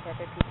not sure if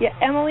other people. Yeah,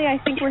 Emily, I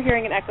think we're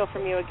hearing an echo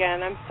from you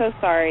again. I'm so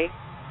sorry.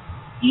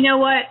 You know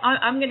what?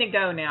 I'm going to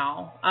go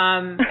now.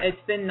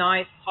 It's been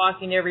nice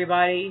talking to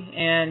everybody,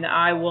 and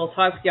I will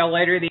talk with y'all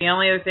later. The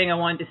only other thing I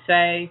wanted to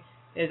say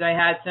is I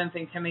had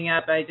something coming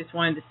up. I just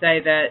wanted to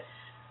say that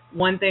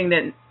one thing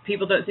that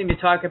people don't seem to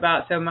talk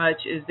about so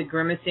much is the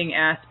grimacing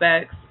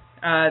aspects,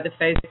 the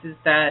faces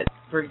that,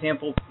 for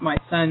example, my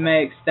son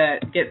makes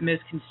that get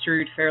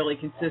misconstrued fairly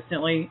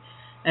consistently.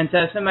 And so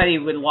if somebody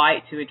would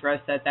like to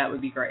address that, that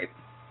would be great.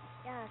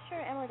 Yeah,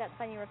 sure, Emily, that's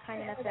fine. You were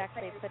kind enough to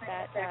actually put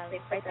that,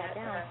 write that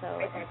down. So.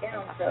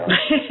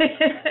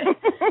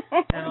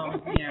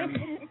 No,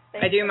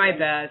 I do my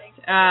best.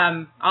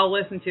 I'll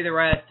listen to the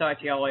rest. Talk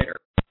to y'all later.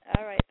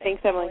 All right.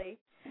 Thanks, Emily.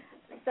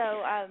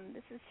 So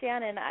this is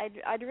Shannon.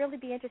 I'd really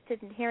be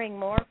interested in hearing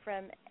more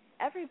from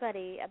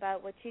everybody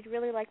about what you'd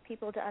really like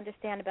people to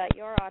understand about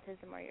your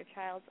autism or your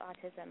child's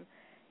autism.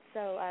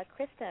 So,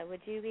 Christa,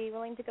 would you be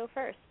willing to go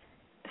first?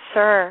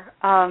 Sure.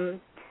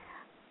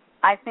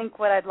 I think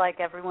what I'd like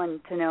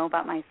everyone to know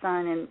about my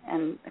son,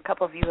 and a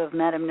couple of you who have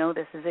met him know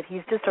this, is that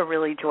he's just a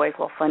really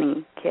joyful,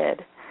 funny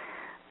kid.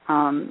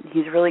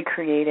 He's really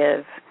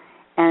creative,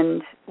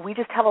 and we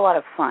just have a lot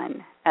of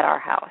fun at our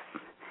house.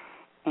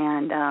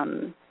 And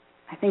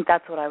I think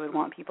that's what I would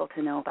want people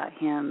to know about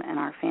him and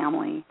our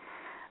family.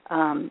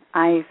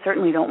 I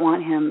certainly don't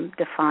want him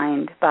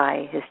defined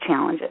by his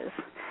challenges,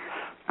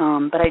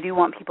 but I do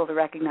want people to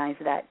recognize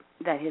that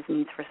his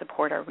needs for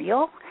support are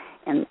real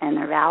and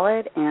they're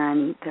valid,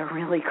 and they're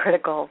really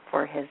critical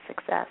for his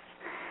success.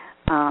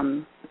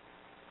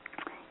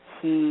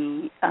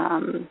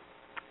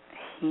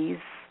 He's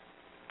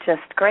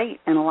just great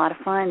and a lot of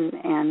fun,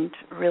 and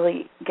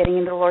really getting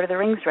into the Lord of the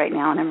Rings right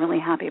now, and I'm really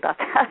happy about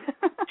that.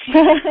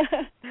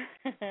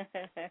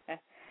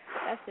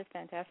 That's just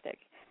fantastic.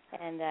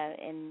 And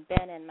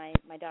Ben and my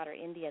daughter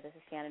India, this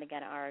is Shannon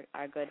again, are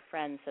good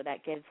friends, so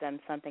that gives them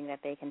something that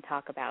they can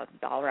talk about,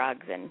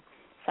 Balrogs and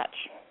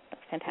such.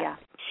 That's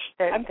fantastic.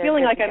 Yeah. I'm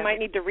feeling like I might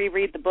need to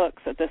reread the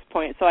books at this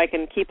point so I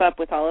can keep up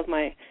with all of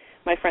my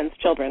friends'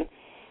 children.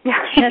 Yeah.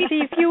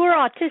 See, if you were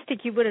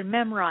autistic, you would have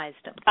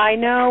memorized them. I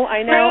know,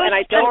 and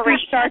I don't read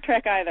Star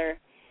Trek either.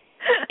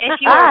 If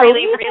you were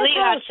really, really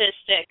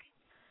autistic,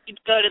 you'd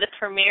go to the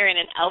premiere in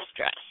an elf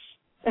dress.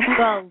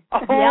 Well,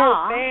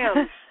 yeah.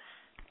 Bam.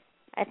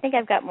 I think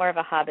I've got more of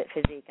a hobbit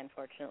physique,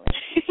 unfortunately.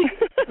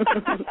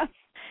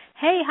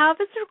 Hey,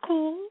 hobbits are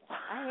cool.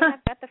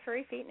 I've got the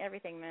furry feet and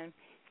everything, man.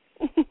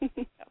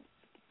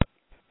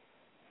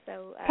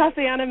 So,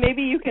 Kassiane,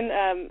 maybe you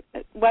can.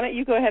 Why don't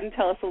you go ahead and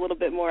tell us a little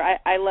bit more?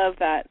 I love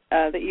that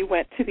you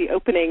went to the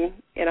opening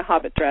in a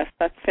hobbit dress.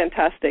 That's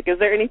fantastic. Is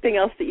there anything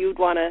else that you'd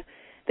want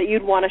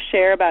to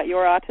share about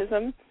your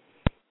autism?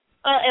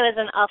 Well, it was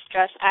an elf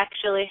dress,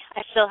 actually.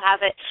 I still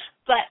have it.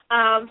 But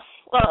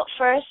well,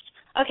 first,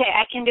 okay,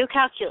 I can do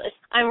calculus.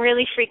 I'm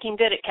really freaking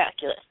good at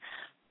calculus.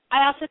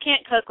 I also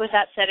can't cook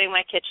without setting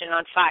my kitchen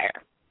on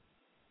fire.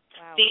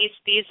 Wow.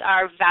 These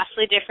are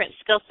vastly different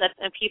skill sets,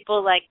 and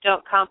people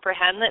don't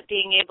comprehend that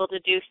being able to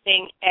do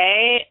thing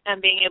A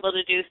and being able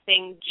to do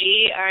thing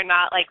G are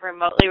not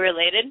remotely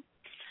related.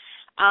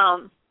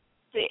 I'm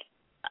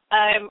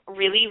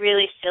really,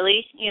 really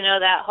silly. You know,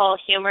 that whole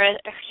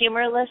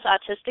humorless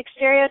autistic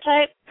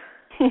stereotype.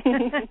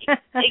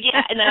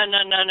 Yeah,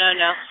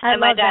 no. And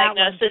my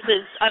diagnosis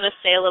is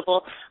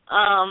unassailable.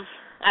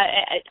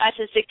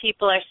 Autistic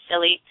people are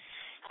silly.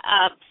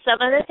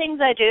 Some of the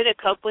things I do to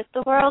cope with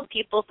the world,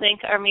 people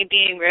think are me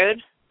being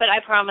rude, but I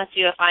promise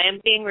you, if I am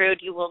being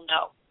rude, you will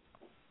know.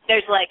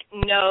 There's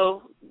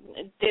no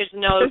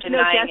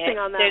denying guessing it.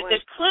 On that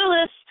there's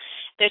clueless,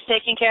 there's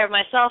taking care of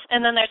myself,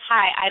 and then there's,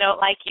 hi, I don't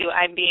like you,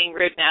 I'm being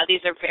rude now.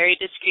 These are very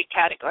discrete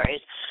categories.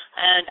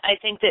 And I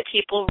think that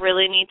people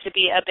really need to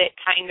be a bit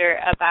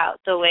kinder about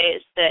the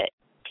ways that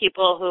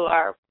people who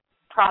are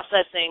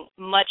processing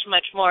much,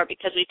 much more,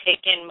 because we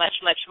take in much,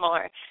 much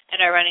more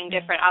and are running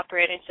different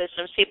operating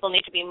systems. People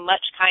need to be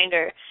much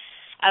kinder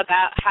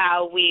about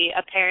how we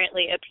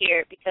apparently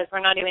appear, because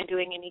we're not even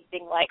doing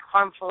anything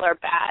harmful or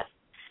bad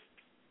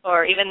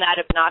or even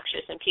that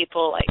obnoxious, and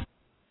people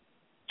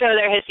throw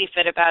their hissy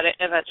fit about it,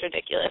 and that's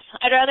ridiculous.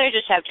 I'd rather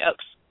just have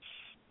jokes.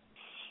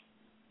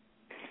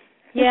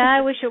 Yeah,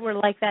 I wish it were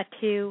like that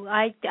too.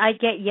 I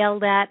get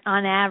yelled at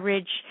on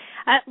average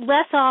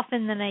less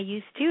often than I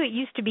used to. It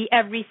used to be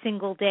every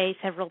single day,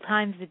 several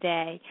times a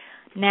day.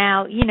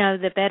 Now,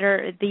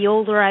 the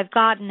older I've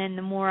gotten and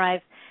the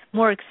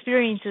more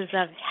experiences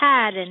I've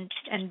had, and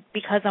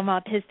because I'm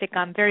autistic,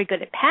 I'm very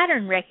good at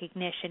pattern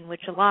recognition,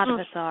 which a lot of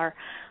us are.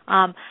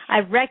 I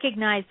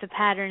recognize the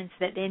patterns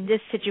that in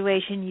this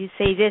situation you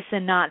say this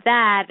and not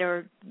that,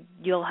 or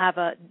you'll have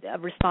a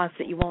response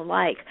that you won't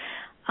like.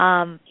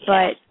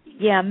 But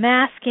yeah,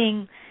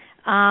 masking,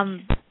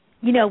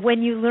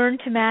 when you learn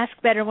to mask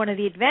better, one of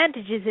the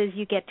advantages is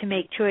you get to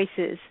make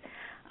choices.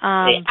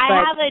 I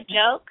have a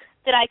joke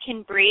that I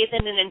can breathe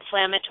in an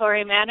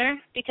inflammatory manner,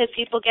 because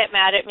people get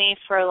mad at me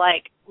for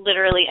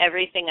literally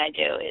everything I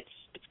do.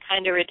 It's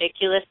kind of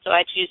ridiculous, so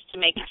I choose to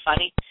make it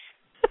funny.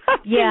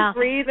 Yeah,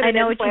 I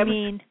know what you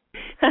mean.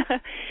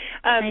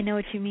 I know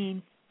what you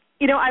mean.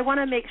 I want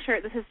to make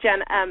sure, this is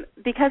Jen,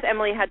 because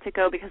Emily had to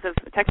go because of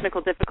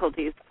technical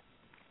difficulties.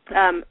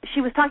 She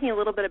was talking a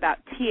little bit about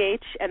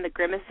TH and the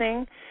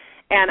grimacing,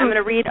 and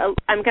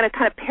I'm going to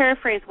kind of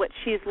paraphrase what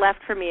she's left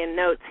for me in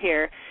notes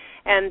here.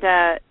 And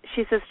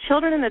she says,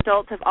 children and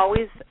adults have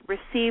always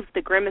received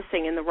the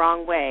grimacing in the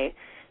wrong way.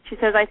 She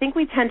says, I think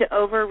we tend to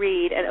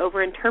overread and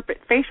overinterpret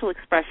facial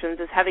expressions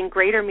as having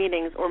greater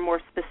meanings or more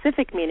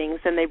specific meanings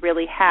than they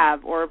really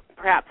have, or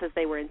perhaps as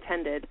they were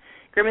intended.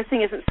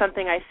 Grimacing isn't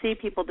something I see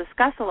people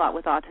discuss a lot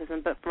with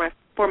autism, but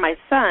for my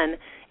son,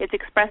 it's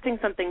expressing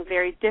something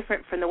very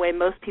different from the way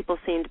most people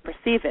seem to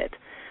perceive it.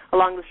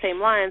 Along the same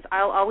lines,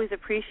 I'll always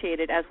appreciate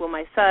it, as will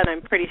my son,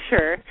 I'm pretty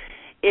sure,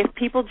 if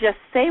people just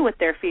say what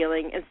they're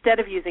feeling instead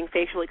of using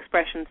facial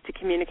expressions to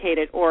communicate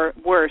it, or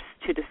worse,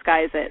 to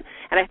disguise it.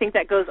 And I think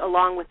that goes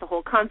along with the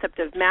whole concept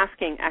of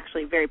masking,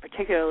 actually, very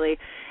particularly,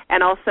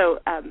 and also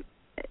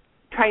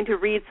trying to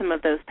read some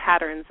of those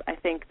patterns. I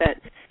think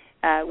that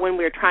when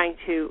we're trying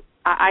to,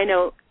 I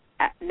know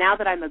now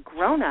that I'm a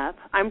grown-up,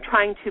 I'm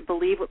trying to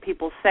believe what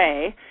people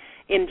say.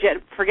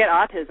 Forget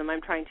autism,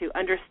 I'm trying to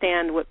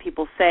understand what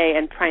people say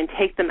and try and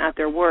take them at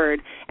their word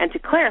and to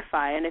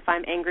clarify. And if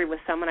I'm angry with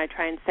someone, I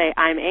try and say,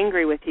 I'm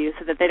angry with you,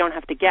 so that they don't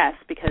have to guess,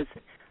 because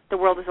the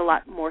world is a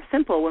lot more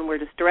simple when we're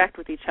just direct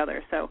with each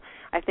other. So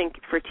I think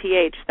for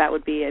TH, that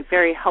would be a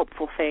very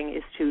helpful thing,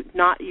 is to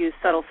not use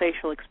subtle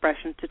facial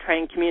expressions to try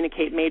and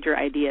communicate major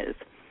ideas.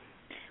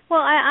 Well,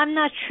 I'm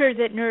not sure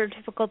that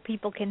neurotypical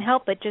people can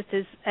help it, just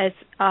as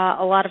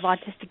a lot of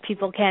autistic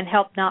people can't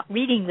help not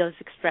reading those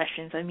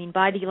expressions. I mean,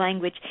 body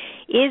language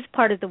is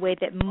part of the way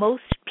that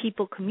most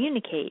people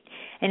communicate.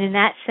 And in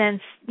that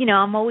sense,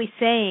 I'm always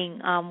saying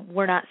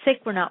we're not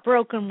sick, we're not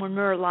broken, we're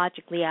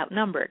neurologically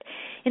outnumbered.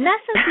 In that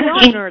sense,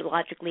 we are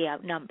neurologically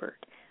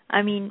outnumbered.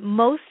 I mean,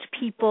 most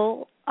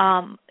people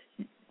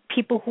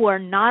who are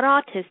not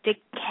autistic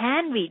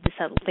can read the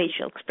subtle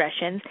facial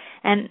expressions,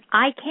 and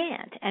I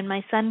can't, and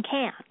my son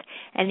can't.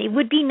 And it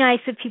would be nice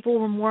if people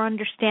were more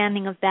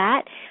understanding of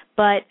that,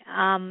 but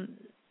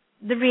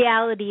the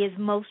reality is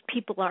most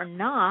people are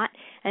not,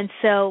 and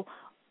so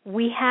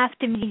we have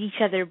to meet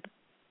each other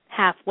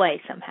halfway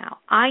somehow.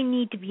 I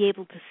need to be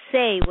able to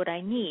say what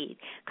I need.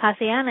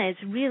 Kassiane is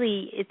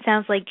really, it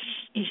sounds like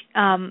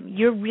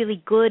you're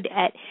really good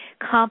at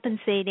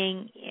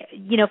compensating,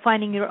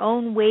 finding your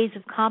own ways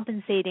of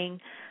compensating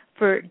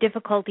for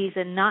difficulties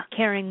and not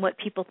caring what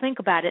people think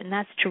about it, and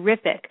that's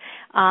terrific.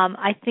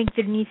 I think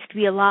there needs to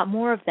be a lot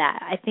more of that.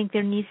 I think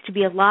there needs to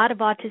be a lot of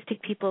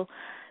autistic people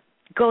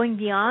going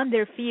beyond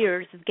their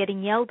fears of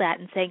getting yelled at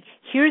and saying,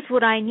 here's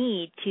what I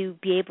need to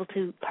be able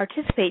to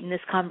participate in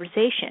this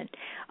conversation.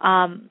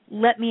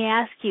 Let me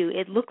ask you,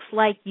 it looks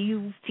like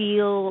you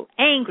feel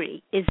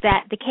angry. Is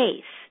that the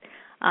case?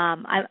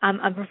 I'm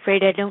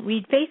afraid I don't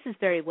read faces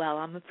very well.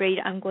 I'm afraid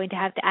I'm going to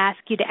have to ask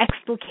you to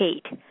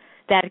explicate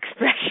that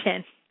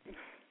expression,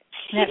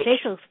 that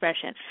facial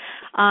expression.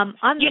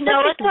 You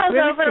know what goes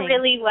over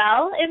really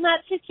well in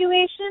that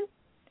situation?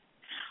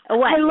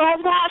 What? I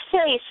love that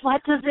face.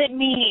 What does it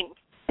mean?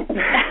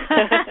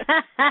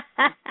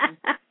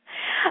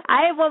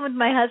 I have one with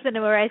my husband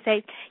where I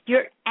say,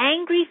 your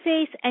angry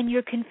face and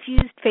your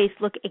confused face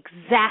look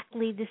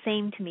exactly the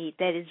same to me.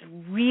 That is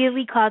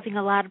really causing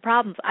a lot of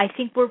problems. I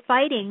think we're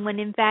fighting when,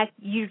 in fact,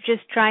 you're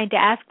just trying to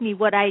ask me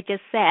what I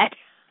just said.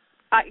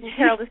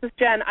 Carol, this is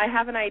Jen. I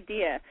have an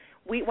idea.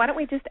 Why don't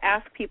we just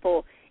ask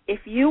people, if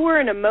you were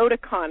an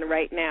emoticon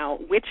right now,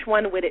 which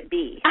one would it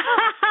be?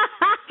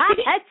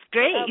 That's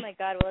great. Oh, my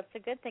God. Well, it's a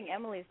good thing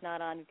Emily's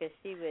not on, because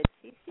she's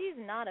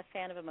not a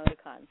fan of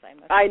emoticons.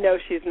 I know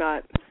she's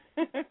not.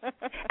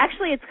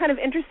 Actually, it's kind of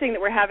interesting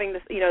that we're having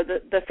this,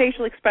 the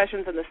facial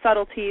expressions and the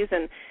subtleties,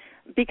 and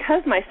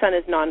because my son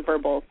is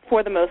nonverbal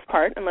for the most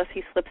part, unless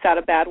he slips out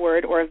a bad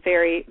word or a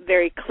very,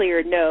 very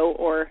clear no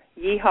or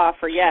yeehaw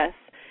for yes,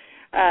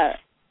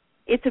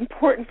 it's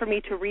important for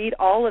me to read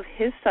all of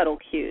his subtle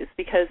cues,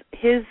 because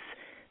his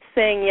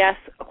saying yes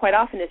quite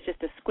often is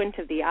just a squint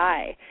of the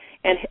eye,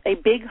 and a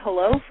big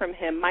hello from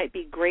him might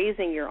be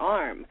grazing your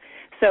arm.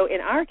 So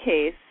in our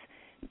case,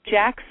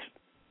 Jack's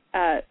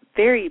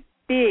very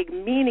big,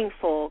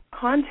 meaningful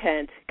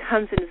content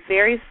comes in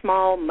very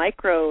small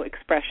micro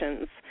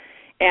expressions,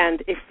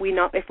 and if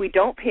we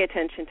don't pay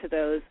attention to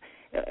those,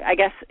 I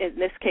guess in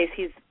this case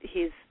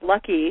he's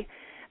lucky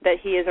that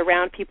he is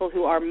around people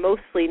who are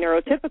mostly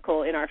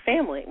neurotypical in our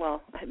family.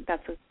 Well,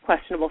 that's a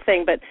questionable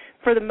thing, but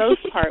for the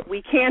most part,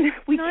 we can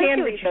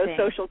read those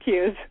social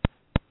cues.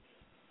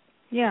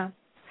 Yeah.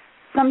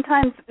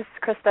 Sometimes,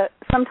 Christa,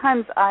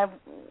 I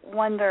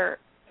wonder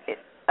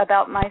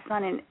about my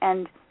son,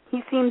 and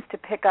he seems to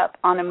pick up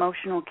on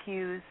emotional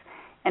cues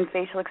and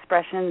facial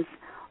expressions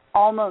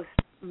almost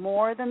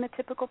more than the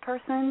typical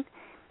person,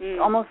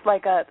 almost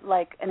like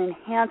an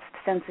enhanced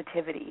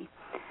sensitivity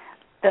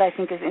that I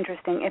think is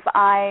interesting. If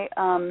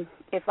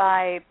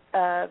I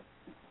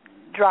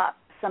drop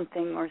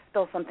something or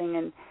spill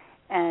something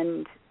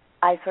and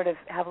I sort of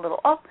have a little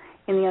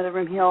in the other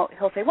room,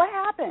 he'll say, "What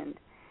happened?"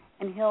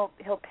 And he'll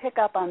pick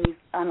up on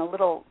a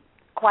little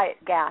quiet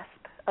gasp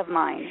of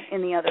mine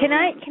in the other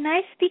room. Can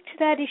I speak to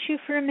that issue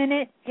for a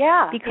minute?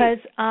 Yeah. Because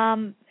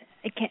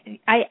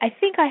I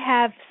think I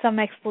have some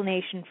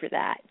explanation for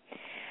that.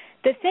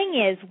 The thing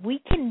is, we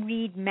can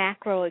read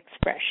macro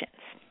expressions.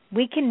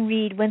 We can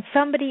read when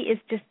somebody is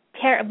just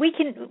we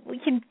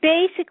can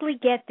basically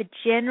get the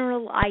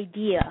general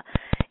idea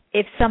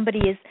if somebody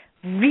is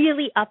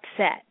really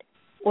upset,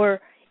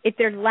 or if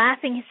they're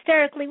laughing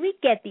hysterically, we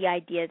get the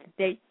idea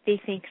that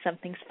they think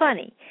something's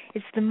funny.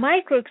 It's the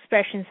micro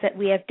expressions that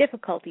we have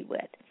difficulty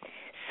with.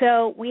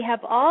 So we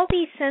have all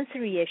these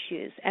sensory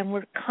issues, and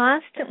we're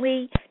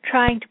constantly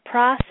trying to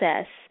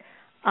process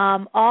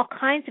all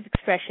kinds of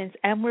expressions,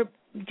 and we're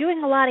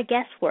doing a lot of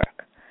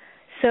guesswork.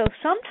 So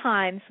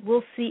sometimes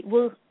we'll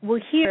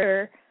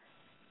hear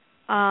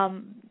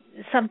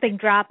something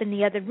drop in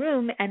the other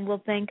room, and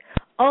we'll think,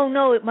 oh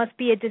no, it must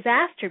be a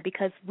disaster,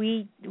 because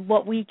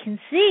what we can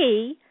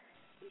see,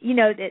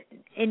 that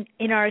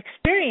in our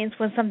experience,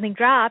 when something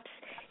drops,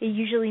 it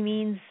usually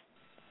means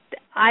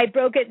I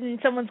broke it and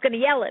someone's going to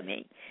yell at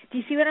me. Do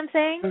you see what I'm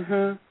saying?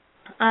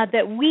 Mm-hmm.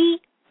 That we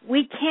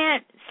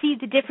can't see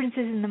the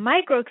differences in the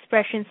micro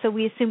expressions, so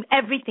we assume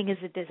everything is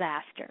a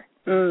disaster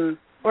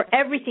or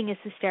everything is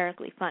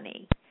hysterically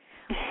funny.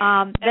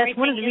 That's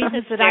one of the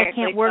reasons that I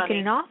can't work in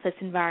an office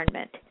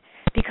environment,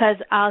 because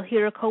I'll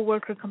hear a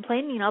coworker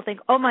complaining and I'll think,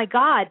 oh my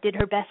God, did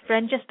her best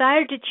friend just die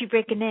or did she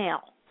break a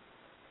nail?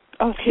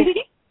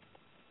 Okay.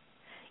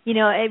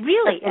 It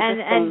really,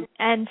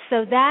 and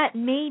so that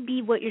may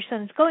be what your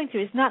son is going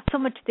through. It's not so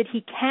much that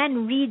he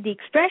can read the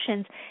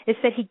expressions, it's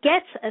that he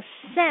gets a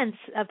sense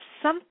of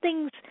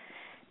something's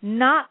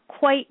not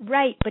quite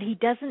right, but he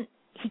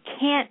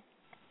can't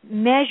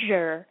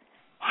measure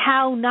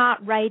how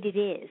not right it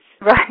is.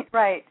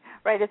 Right.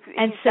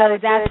 And so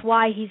that's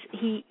why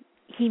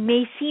he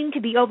may seem to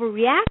be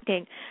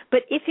overreacting.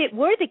 But if it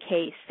were the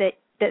case that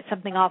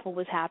something awful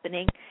was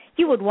happening,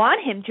 you would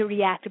want him to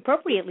react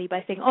appropriately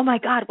by saying, "Oh my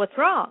God, what's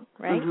wrong?"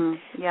 Right?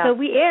 Mm-hmm. Yeah. So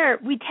we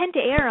tend to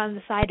err on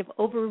the side of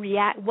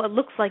what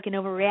looks like an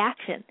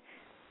overreaction.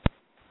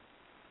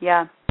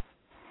 Yeah.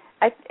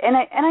 I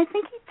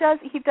think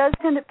he does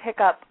tend to pick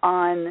up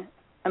on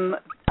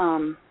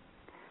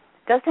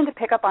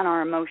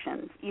our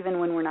emotions, even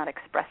when we're not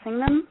expressing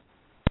them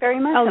very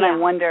much. Oh, and yeah.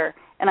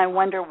 I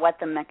wonder what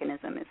the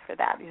mechanism is for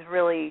that. He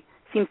really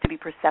seems to be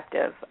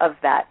perceptive of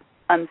that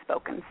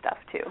unspoken stuff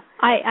too.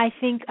 I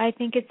think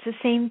it's the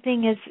same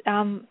thing as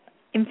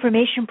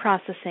information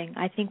processing.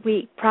 I think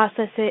we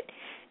process it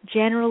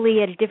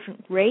generally at a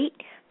different rate,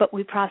 but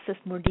we process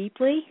more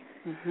deeply.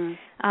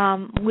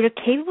 Mm-hmm. We're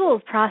capable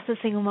of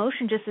processing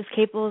emotion just as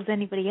capable as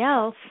anybody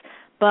else,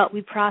 but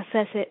we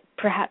process it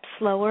perhaps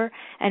slower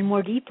and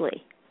more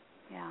deeply.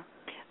 Yeah.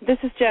 This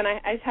is Jen.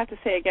 I just have to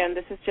say again,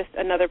 this is just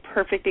another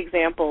perfect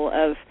example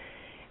of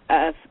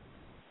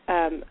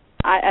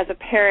I, as a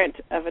parent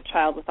of a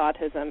child with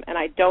autism, and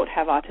I don't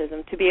have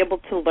autism, to be able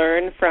to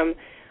learn from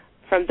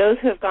those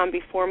who have gone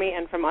before me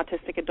and from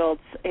autistic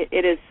adults,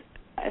 it is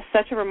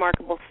such a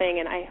remarkable thing.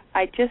 And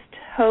I just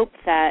hope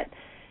that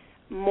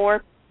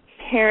more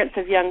parents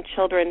of young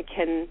children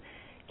can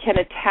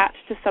attach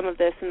to some of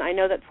this. And I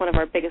know that's one of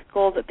our biggest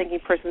goals at Thinking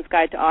Persons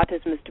Guide to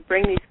Autism, is to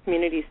bring these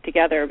communities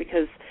together,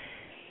 because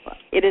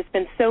it has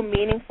been so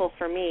meaningful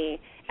for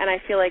me. And I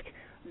feel like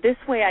this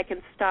way I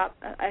can stop.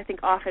 I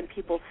think often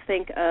people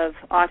think of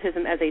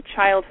autism as a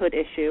childhood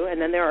issue,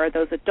 and then there are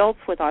those adults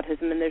with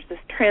autism, and there's this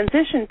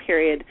transition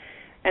period.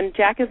 And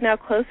Jack is now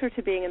closer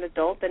to being an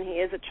adult than he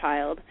is a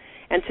child.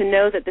 And to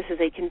know that this is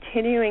a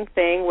continuing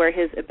thing where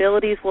his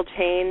abilities will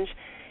change,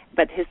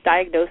 but his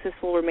diagnosis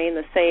will remain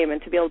the same,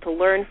 and to be able to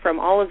learn from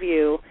all of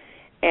you,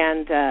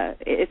 and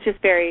it's just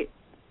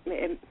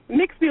it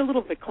makes me a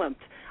little bit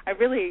clumped. I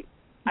really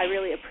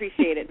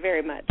appreciate it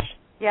very much.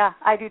 Yeah,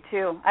 I do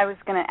too. I was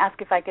going to ask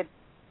if I could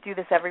do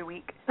this every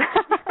week.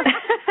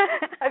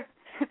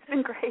 It's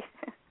been great.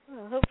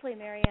 Well, hopefully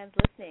Marianne's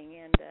listening,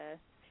 and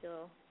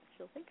she'll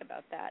think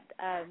about that.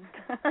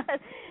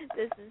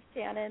 This is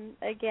Shannon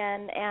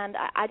again, and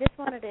I just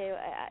wanted to,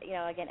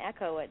 again,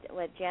 echo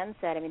what Jen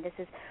said. I mean, this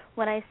is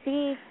when I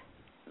see,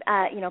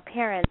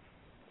 parents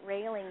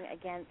railing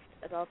against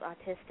adult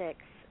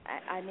autistics.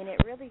 I mean,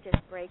 it really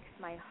just breaks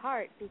my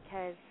heart,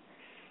 because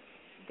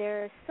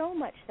there's so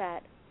much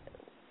that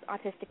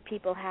autistic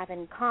people have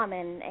in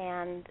common,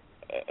 and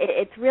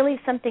it's really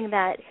something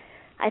that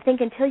I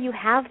think until you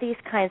have these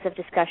kinds of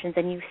discussions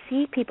and you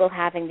see people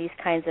having these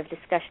kinds of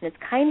discussions, it's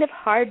kind of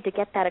hard to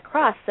get that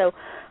across. So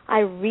I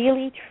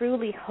really,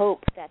 truly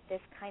hope that this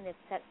kind of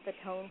sets the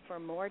tone for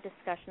more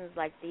discussions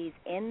like these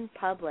in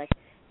public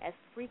as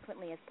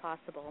frequently as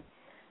possible.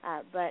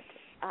 But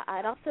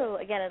I'd also,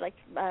 again, I'd like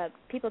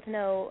people to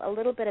know a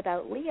little bit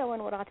about Leo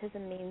and what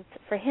autism means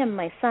for him,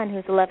 my son,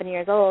 who's 11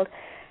 years old.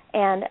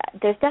 And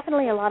there's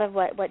definitely a lot of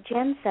what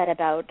Jen said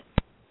about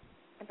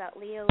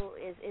Leo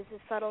is a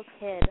subtle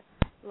kid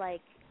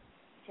like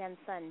Jen's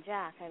son,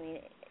 Jack. I mean,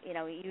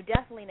 you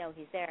definitely know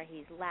he's there.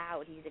 He's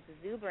loud. He's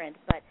exuberant.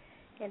 But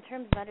in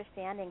terms of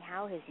understanding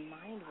how his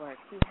mind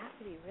works, you have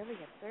to be really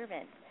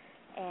observant.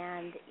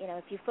 And,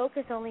 if you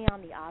focus only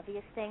on the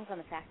obvious things, on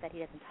the fact that he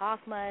doesn't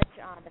talk much,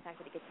 on the fact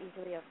that he gets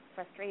easily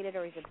frustrated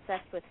or he's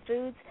obsessed with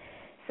foods,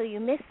 so you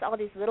miss all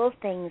these little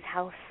things,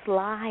 how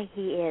sly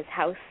he is,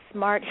 how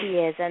smart he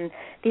is, and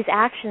these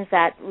actions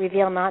that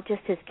reveal not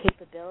just his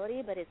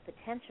capability but his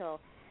potential.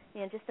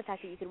 Just the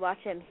fact that you could watch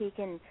him, he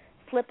can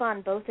slip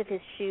on both of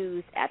his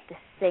shoes at the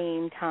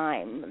same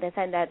time. That's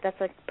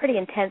a pretty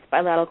intense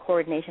bilateral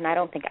coordination. I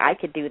don't think I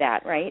could do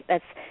that, right?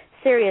 That's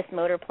serious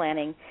motor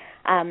planning.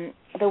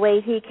 The way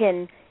he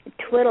can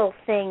twiddle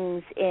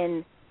things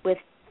in with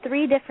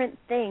 3 different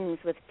things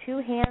with 2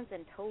 hands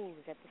and toes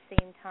at the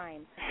same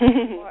time.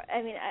 Or,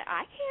 I mean,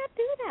 I can't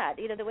do that.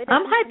 You know, the way that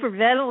I'm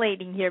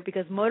hyperventilating here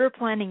because motor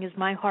planning is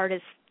my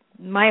hardest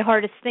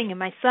thing. And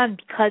my son,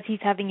 because he's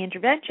having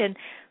intervention,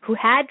 who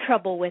had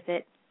trouble with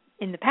it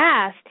in the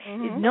past,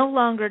 is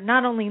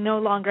not only no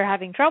longer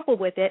having trouble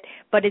with it,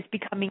 but is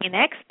becoming an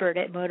expert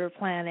at motor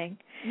planning.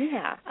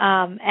 Yeah.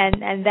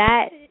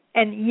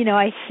 And you know,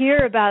 I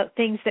hear about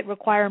things that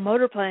require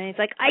motor planning. It's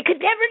like, I could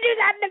never do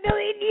that in a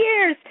million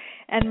years.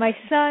 And my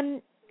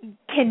son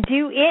can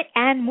do it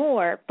and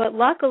more. But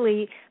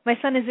luckily, my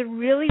son is a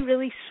really,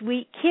 really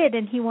sweet kid,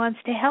 and he wants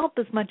to help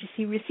as much as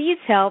he receives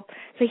help.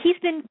 So he's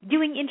been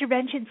doing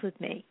interventions with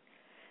me,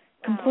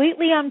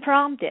 completely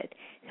unprompted.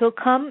 He'll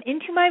come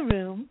into my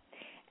room,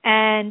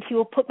 and he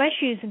will put my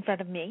shoes in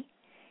front of me,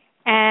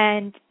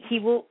 and he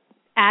will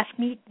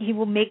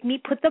make me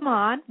put them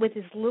on with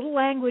as little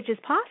language as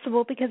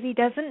possible because he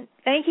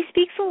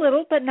speaks a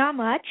little but not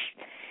much.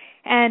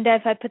 And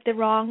if I put the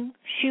wrong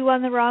shoe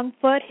on the wrong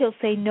foot, he'll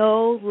say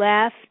no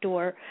left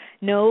or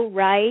no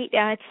right.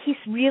 He's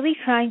really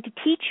trying to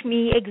teach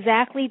me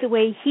exactly the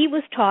way he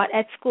was taught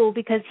at school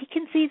because he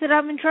can see that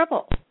I'm in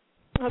trouble.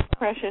 That's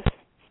precious.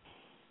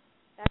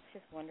 That's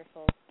just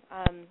wonderful.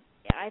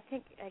 I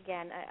think,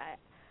 again,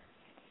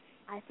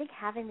 I think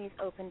having these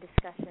open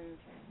discussions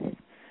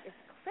is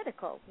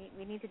critical.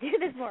 We need to do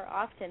this more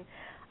often.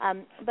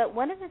 But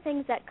one of the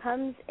things that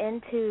comes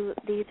into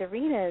these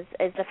arenas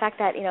is the fact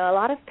that, you know, a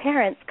lot of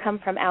parents come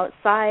from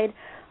outside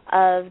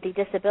of the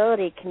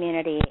disability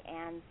community,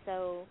 and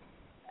so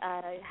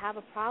have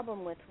a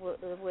problem with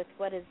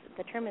what is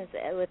the term is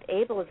with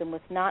ableism,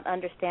 with not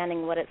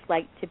understanding what it's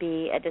like to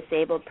be a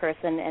disabled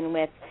person, and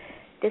with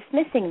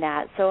dismissing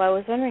that. So I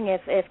was wondering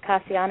if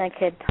Kassiane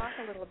could talk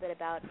a little bit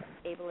about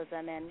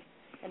ableism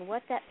and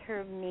what that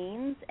term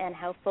means and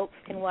how folks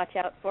can watch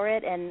out for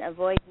it and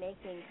avoid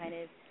making kind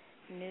of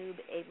noob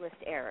ableist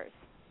errors.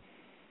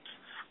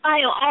 I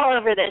am all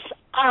over this.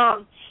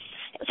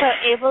 So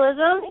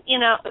ableism, you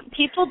know,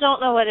 people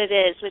don't know what it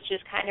is, which is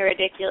kind of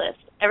ridiculous.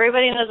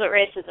 Everybody knows what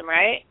racism,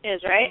 right?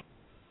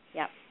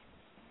 Yeah.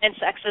 And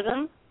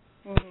sexism.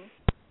 Mm-hmm.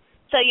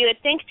 So you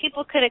would think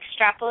people could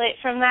extrapolate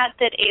from that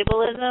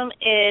ableism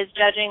is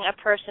judging a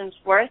person's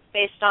worth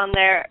based on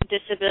their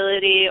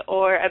disability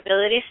or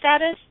ability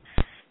status.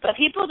 But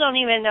people don't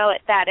even know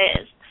what that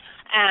is.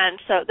 And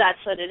so that's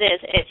what it is.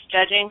 It's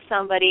judging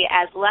somebody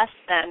as less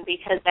than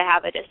because they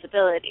have a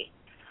disability.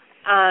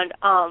 And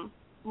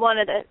one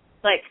of the,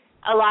 like,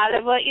 a lot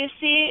of what you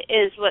see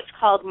is what's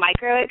called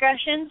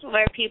microaggressions,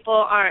 where people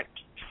aren't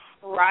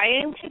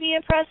trying to be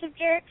oppressive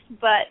jerks,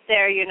 but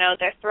they're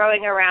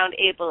throwing around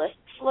ableist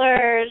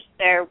slurs,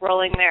 they're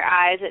rolling their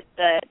eyes at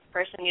the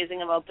person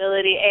using a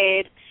mobility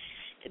aid,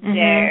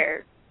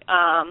 they're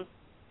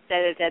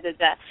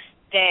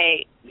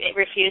they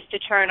refuse to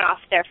turn off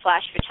their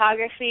flash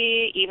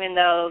photography, even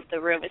though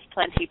the room is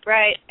plenty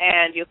bright,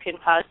 and you can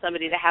cause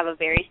somebody to have a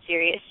very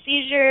serious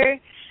seizure,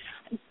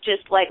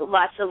 just like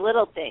lots of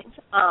little things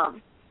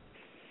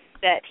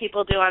that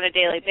people do on a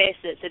daily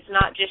basis. It's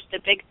not just the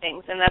big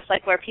things, and that's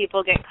like where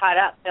people get caught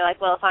up. They're like,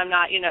 well, if I'm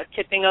not,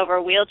 tipping over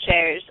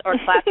wheelchairs or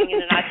clapping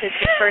in an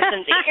autistic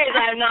person's ears,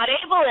 I'm not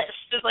ableist.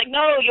 It's like,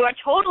 no, you are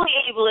totally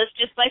ableist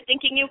just by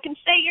thinking you can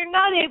say you're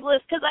not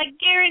ableist, because I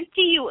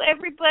guarantee you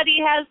everybody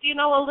has,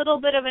 a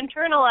little bit of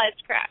internalized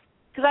crap.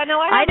 Because I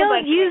know I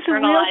don't use a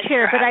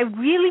wheelchair, crap. but I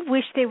really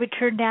wish they would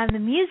turn down the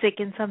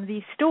music in some of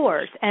these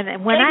stores.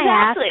 And when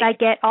I ask, I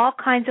get all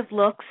kinds of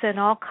looks and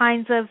all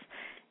kinds of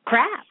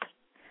crap.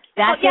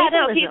 That's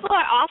ableism. People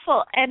are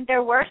awful, and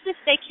they're worse if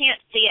they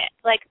can't see it.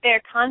 Like,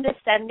 they're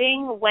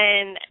condescending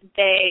when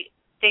they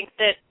think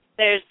that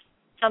there's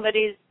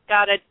somebody's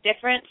got a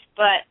difference,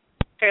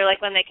 or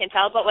like when they can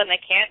tell, but when they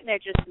can't, they're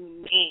just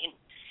mean.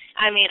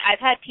 I mean, I've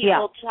had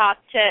people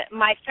talk to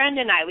my friend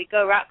and I. We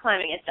go rock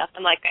climbing and stuff,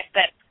 and like I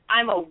said,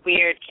 I'm a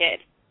weird kid.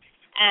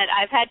 And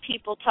I've had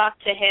people talk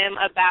to him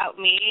about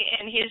me,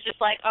 and he's just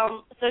like,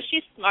 so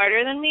she's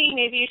smarter than me.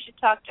 Maybe you should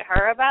talk to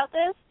her about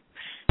this.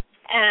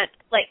 And,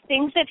 like,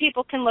 things that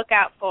people can look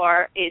out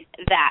for is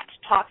that.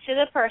 Talk to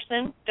the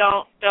person.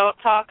 Don't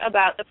talk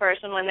about the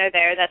person when they're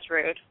there. That's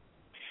rude.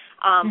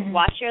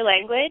 Watch your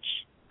language.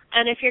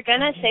 And if you're going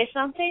to say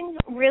something,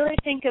 really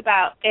think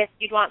about if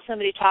you'd want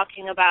somebody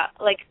talking about,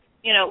 like,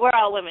 we're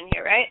all women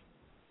here, right?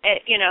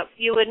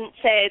 You wouldn't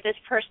say this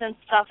person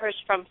suffers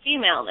from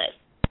femaleness.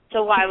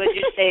 So why would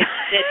you say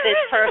that this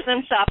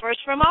person suffers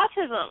from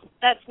autism?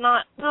 That's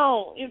not,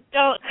 no, you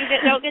don't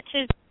get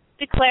to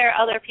declare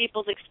other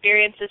people's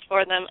experiences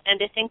for them, and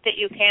to think that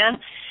you can,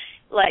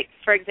 like,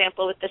 for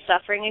example, with the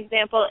suffering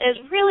example, is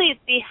really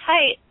the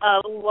height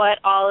of what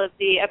all of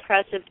the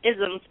oppressive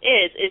isms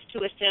is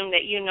to assume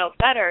that you know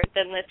better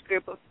than this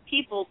group of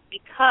people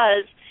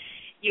because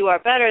you are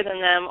better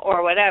than them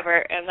or whatever,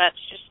 and that's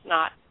just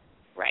not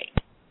right.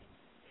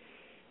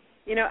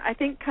 I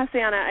think,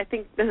 Kassiane,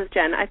 this is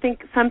Jen, I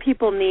think some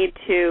people need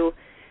to,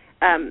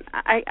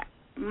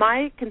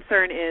 my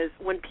concern is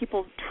when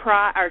people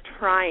are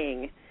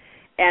trying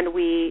and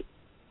we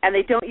and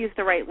they don't use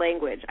the right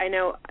language. I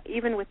know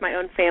even with my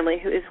own family,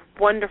 who is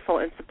wonderful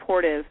and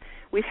supportive,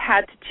 we've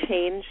had to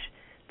change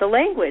the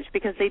language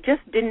because they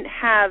just didn't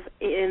have,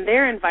 in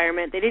their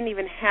environment, they didn't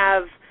even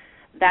have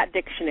that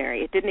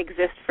dictionary. It didn't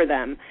exist for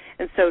them.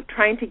 And so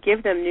trying to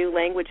give them new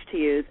language to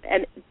use.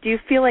 And do you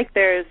feel like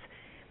there's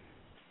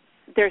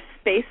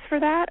space for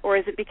that, or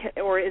is it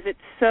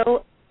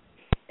so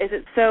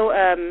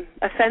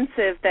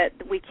offensive that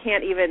we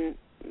can't even,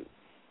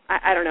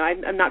 I don't know,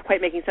 I'm not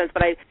quite making sense,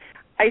 but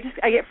I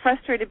get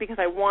frustrated because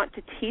I want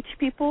to teach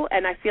people,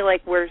 and I feel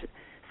like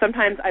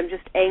sometimes I'm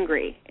just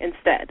angry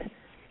instead.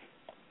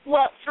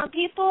 Well, some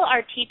people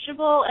are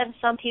teachable and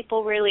some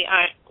people really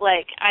aren't.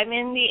 Like, I'm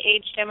in the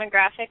age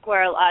demographic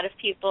where a lot of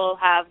people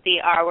have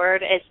the R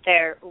word as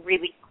their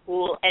really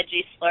cool,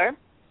 edgy slur.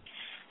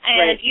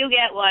 And right. You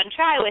get one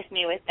try with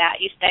me with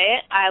that. You say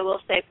it, I will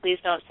say, please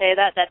don't say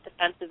that. That's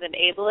offensive and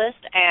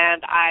ableist,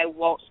 and I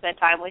won't spend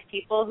time with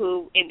people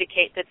who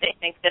indicate that they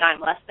think that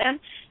I'm less than.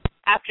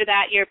 After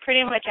that, you're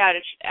pretty much out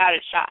of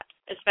shot.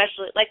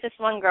 Especially, like this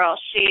one girl,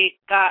 she's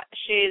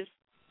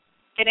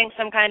getting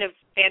some kind of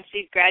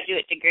fancy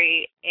graduate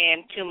degree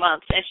in 2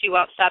 months, and she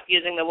won't stop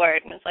using the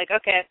word. And it's like,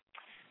 okay,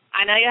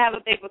 I know you have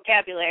a big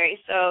vocabulary,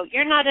 so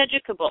you're not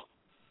educable.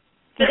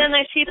 So then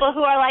there's people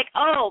who are like,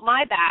 oh,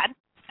 my bad,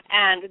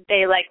 and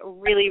they, like,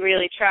 really,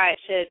 really try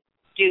to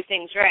do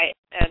things right.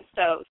 And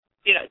so,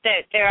 you know,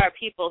 there are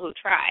people who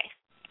try.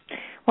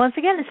 Once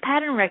again, it's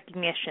pattern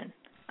recognition.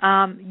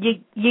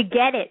 You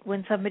get it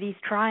when somebody's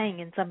trying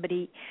and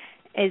somebody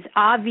is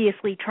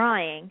obviously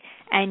trying,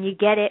 and you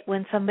get it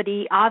when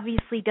somebody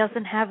obviously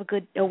doesn't have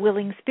a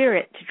willing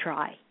spirit to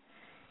try.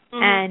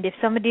 Mm-hmm. And if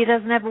somebody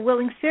doesn't have a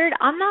willing spirit,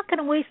 I'm not going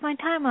to waste my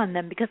time on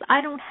them because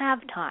I don't have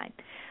time.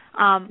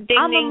 I'm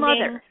a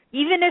mother.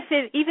 Ding.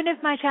 Even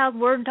if my child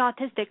weren't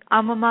autistic,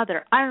 I'm a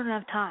mother. I don't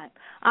have time.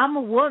 I'm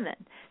a woman,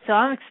 so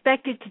I'm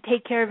expected to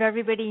take care of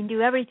everybody and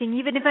do everything.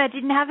 Even if I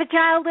didn't have a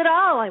child at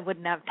all, I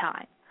wouldn't have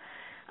time.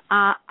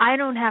 I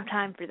don't have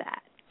time for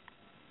that.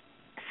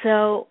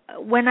 So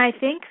when I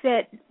think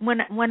that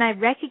when I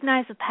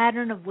recognize a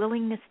pattern of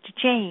willingness to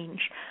change,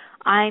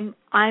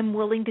 I'm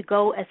willing to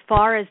go as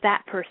far as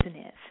that person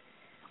is,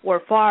 or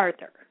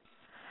farther.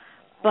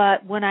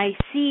 But when I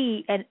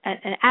see an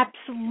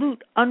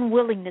absolute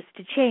unwillingness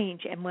to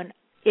change, and when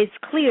it's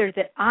clear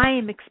that I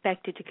am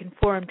expected to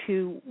conform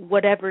to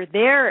whatever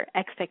their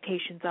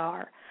expectations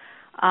are,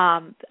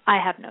 I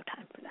have no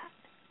time for that.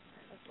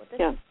 Well, this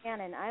is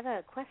Shannon. I have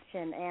a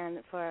question,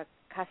 and for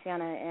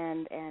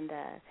Kassiane and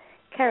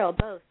Carol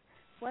both.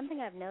 One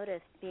thing I've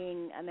noticed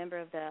being a member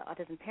of the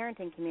autism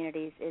parenting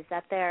communities is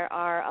that there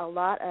are a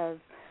lot of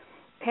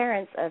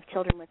parents of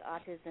children with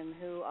autism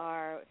who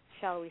are,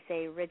 shall we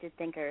say, rigid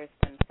thinkers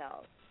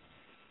themselves.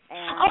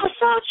 And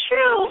so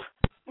true.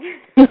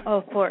 Oh,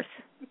 of course.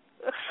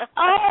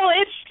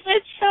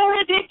 It's so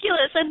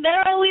ridiculous, and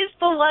they're always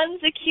the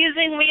ones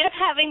accusing me of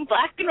having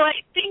black and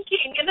white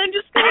thinking, and I'm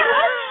just going,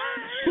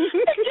 I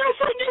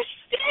don't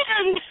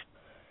understand.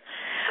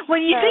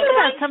 When you think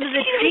about some of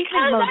the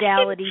treatment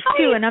modalities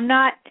too, and I'm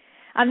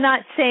not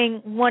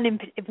saying one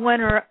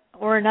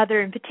or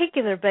another in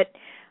particular, but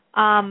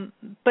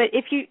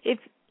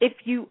if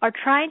you are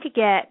trying to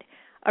get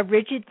a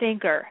rigid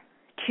thinker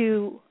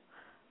to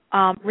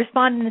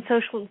respond in a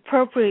socially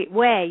appropriate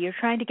way, you're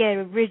trying to get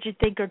a rigid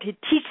thinker to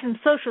teach them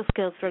social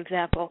skills, for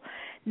example,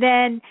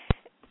 then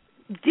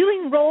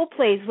doing role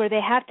plays where they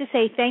have to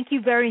say thank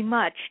you very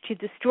much to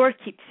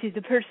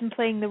the person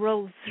playing the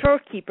role of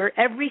storekeeper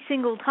every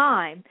single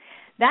time,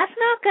 that's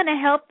not going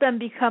to help them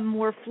become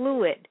more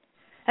fluid.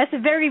 That's a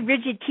very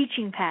rigid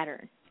teaching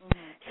pattern.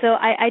 Mm-hmm. So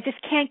I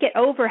just can't get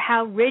over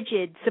how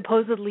rigid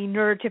supposedly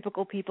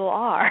neurotypical people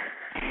are.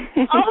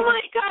 Oh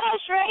my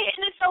gosh, right?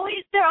 And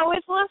they're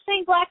always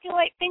saying black and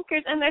white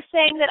thinkers, and they're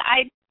saying that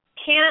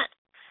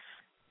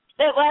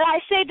that what I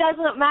say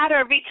doesn't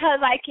matter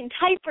because I can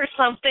type or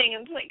something.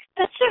 It's like,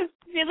 that's a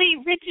really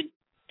rigid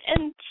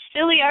and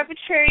silly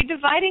arbitrary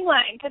dividing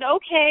line, but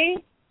okay,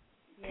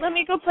 let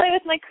me go play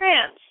with my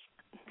crayons.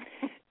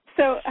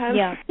 So,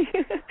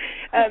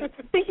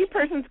 Thinking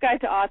Persons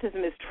Guide to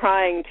Autism is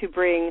trying to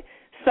bring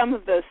some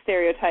of those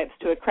stereotypes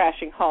to a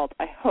crashing halt,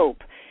 I hope.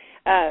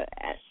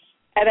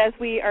 And as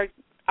we are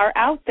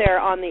out there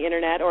on the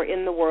Internet or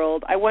in the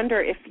world, I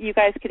wonder if you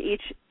guys could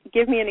each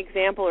give me an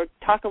example or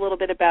talk a little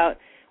bit about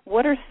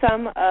what are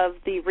some of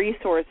the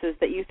resources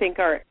that you think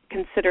are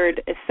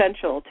considered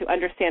essential to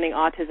understanding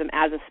autism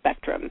as a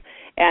spectrum,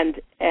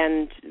 and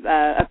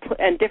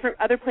different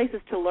other places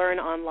to learn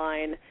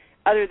online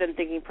other than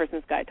Thinking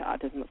Persons Guide to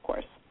Autism, of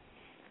course.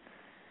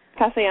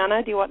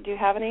 Kassiane, do you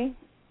have any?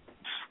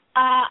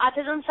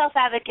 Autism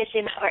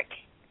Self-Advocacy Network.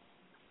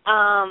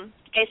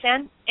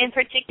 Kassiane, in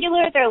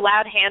particular, their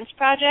Loud Hands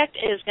project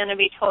is going to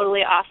be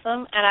totally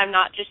awesome, and I'm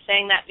not just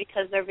saying that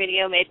because their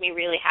video made me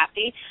really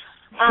happy.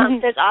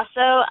 There's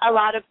also a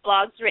lot of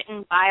blogs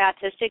written by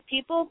autistic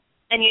people,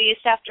 and you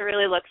used to have to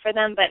really look for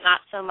them, but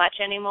not so much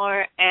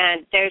anymore,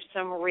 and there's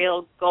some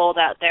real gold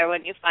out there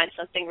when you find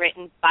something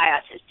written by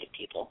autistic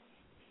people.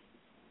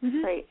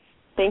 Mm-hmm. Great.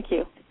 Thank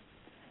you.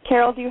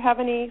 Carol, do you have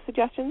any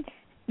suggestions?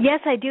 Yes,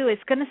 I do.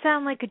 It's going to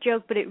sound like a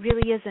joke, but it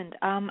really isn't.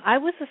 I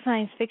was a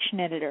science fiction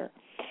editor,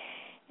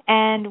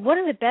 and one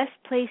of the best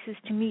places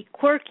to meet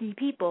quirky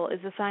people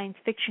is a science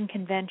fiction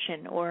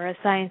convention or a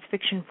science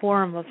fiction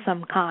forum of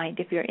some kind,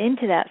 if you're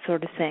into that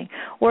sort of thing,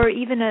 or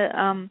even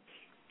a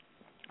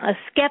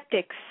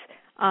skeptics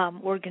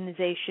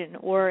organization,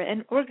 or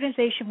an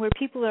organization where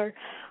people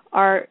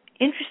are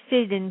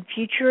interested in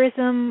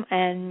futurism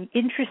and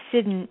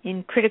interested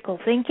in critical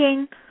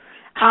thinking.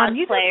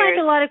 You can find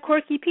a lot of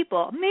quirky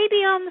people,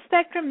 maybe on the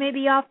spectrum,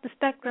 maybe off the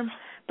spectrum,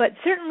 but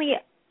certainly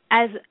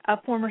as a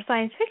former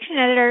science fiction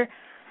editor,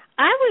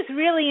 I was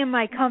really in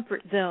my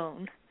comfort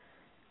zone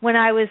when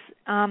I was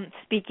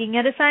speaking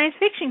at a science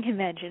fiction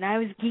convention. I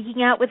was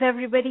geeking out with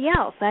everybody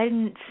else. I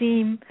didn't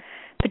seem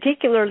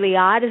particularly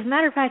odd. As a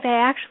matter of fact,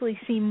 I actually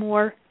seem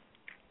more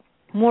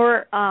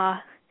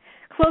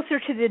closer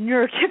to the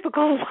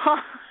neurotypical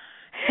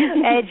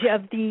edge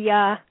of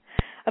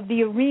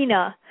the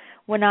arena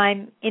when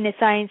I'm in a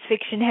science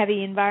fiction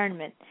heavy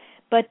environment.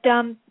 But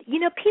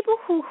people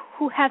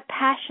who have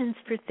passions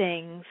for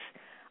things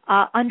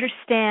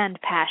understand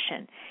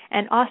passion.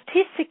 And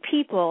autistic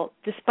people,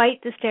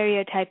 despite the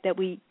stereotype that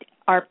we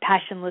are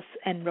passionless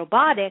and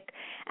robotic,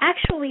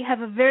 actually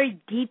have a very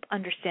deep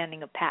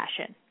understanding of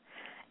passion.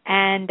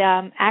 And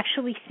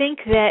actually think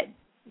that,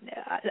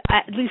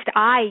 at least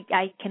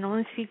I can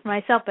only speak for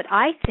myself, but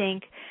I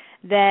think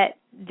that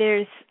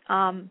there's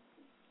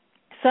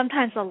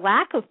sometimes a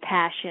lack of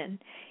passion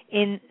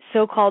in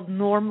so-called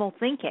normal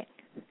thinking,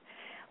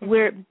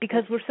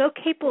 because we're so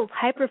capable of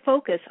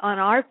hyper-focus on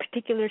our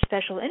particular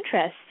special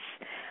interests,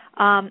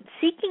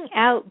 seeking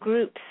out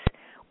groups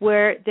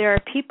where there are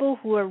people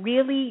who are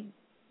really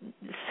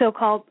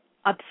so-called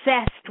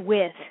obsessed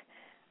with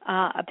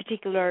a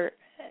particular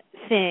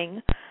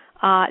thing,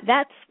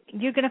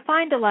 you're going to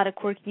find a lot of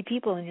quirky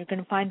people, and you're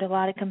going to find a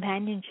lot of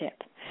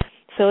companionship.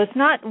 So it's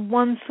not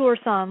one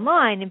source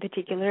online in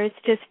particular. It's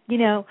just, if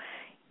you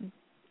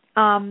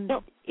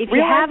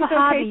have a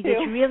hobby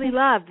that you really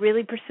love,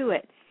 really pursue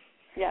it.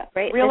 Yeah,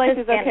 right. Real life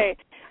is okay.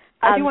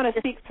 I do want to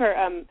speak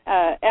to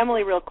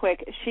Emily real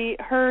quick.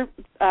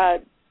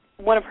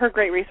 One of her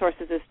great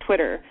resources is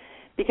Twitter,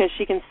 because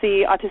she can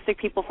see autistic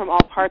people from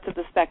all parts of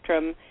the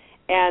spectrum,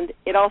 and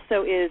it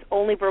also is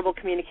only verbal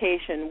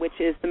communication, which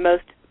is the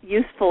most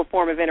useful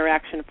form of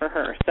interaction for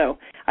her. So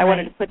I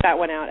wanted to put that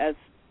one out as.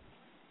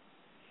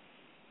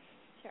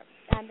 Sure.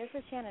 This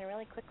is Shannon.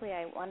 Really quickly,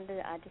 I wanted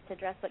to just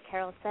address what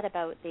Carol said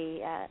about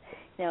the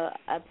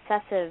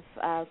obsessive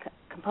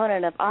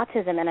component of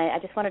autism, and I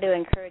just wanted to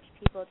encourage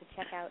people to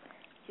check out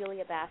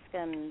Julia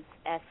Bascom's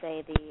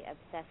essay, The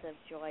Obsessive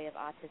Joy of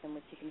Autism,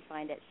 which you can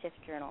find at Shift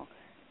Journal,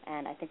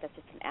 and I think that's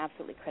just an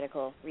absolutely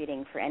critical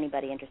reading for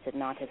anybody interested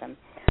in autism.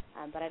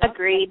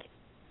 Agreed.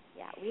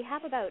 We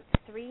have about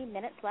 3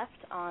 minutes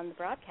left on the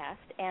broadcast,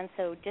 and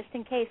so just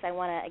in case, I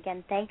want to,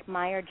 again, thank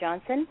Meyer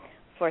Johnson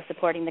for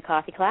supporting the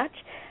Coffee Klatch,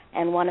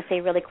 and want to say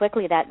really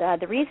quickly that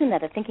the reason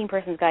that the Thinking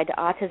Person's Guide to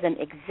Autism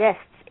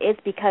exists is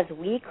because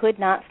we could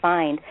not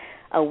find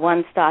a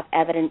one-stop,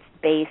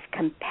 evidence-based,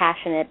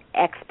 compassionate,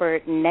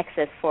 expert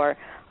nexus for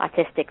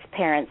autistics,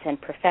 parents, and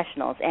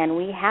professionals, and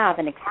we have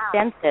an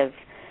extensive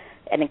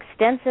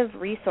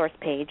resource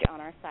page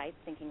on our site,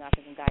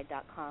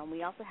 thinkingautismguide.com.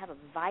 We also have a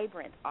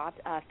vibrant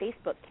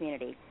Facebook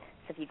community.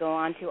 So if you go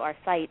onto our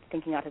site,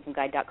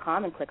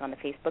 thinkingautismguide.com, and click on the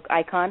Facebook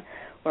icon,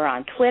 we're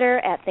on Twitter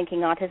at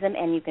thinkingautism,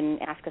 and you can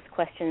ask us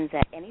questions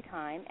at any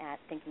time at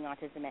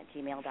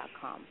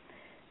thinkingautism@gmail.com.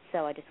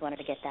 So I just wanted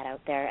to get that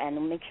out there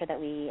and make sure that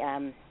we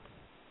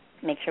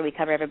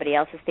cover everybody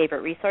else's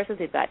favorite resources.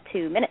 We've got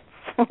 2 minutes.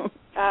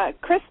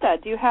 Christa,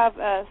 do you have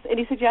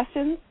any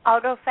suggestions? I'll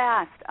go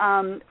fast.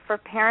 For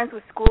parents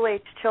with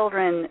school-age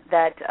children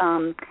that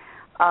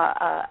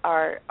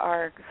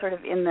are sort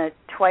of in the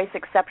twice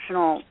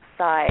exceptional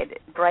side,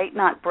 Bright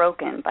Not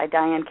Broken by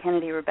Diane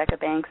Kennedy, Rebecca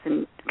Banks,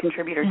 and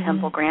contributor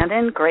Temple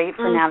Grandin. Great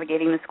for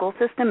navigating the school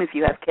system if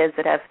you have kids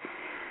that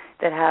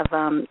have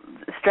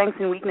strengths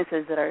and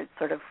weaknesses that are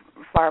sort of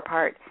far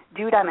apart.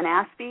 Dude, I'm an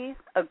Aspie,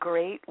 a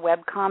great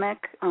webcomic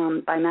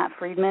by Matt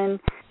Friedman,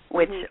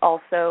 which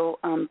also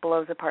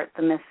blows apart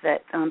the myth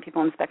that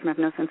people on the spectrum have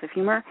no sense of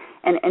humor.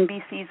 And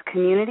NBC's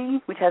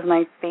Community, which has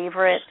my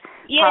favorite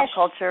pop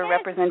culture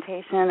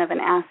representation of an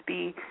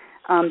Aspie.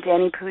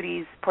 Danny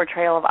Pudi's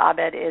portrayal of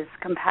Abed is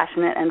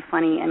compassionate and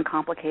funny and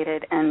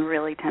complicated and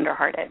really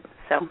tender-hearted.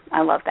 So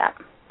I love that.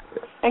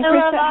 And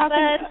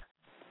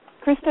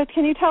Christa,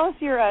 can you tell us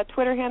your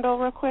Twitter handle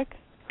real quick?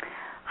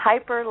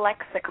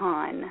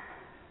 Hyperlexicon.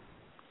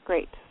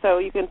 Great. So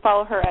you can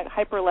follow her at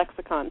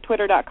Hyperlexicon,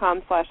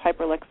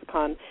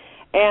 twitter.com/Hyperlexicon.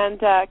 And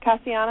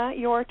Kassiane,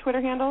 your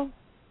Twitter handle?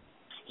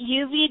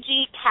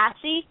 UVG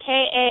Cassie,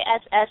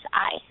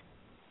 Kassi.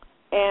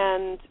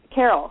 And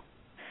Carol?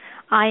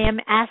 I am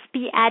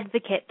Aspie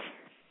Advocate.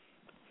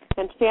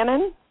 And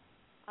Shannon?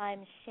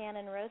 I'm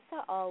Shannon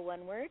Rosa, all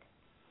one word.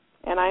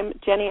 And I'm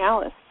Jenny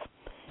Alice.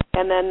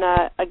 And then,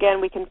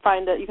 again, you can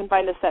find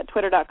us at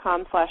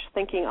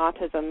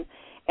twitter.com/thinkingautism.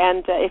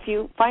 And if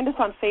you find us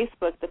on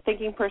Facebook, the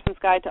Thinking Person's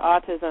Guide to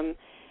Autism,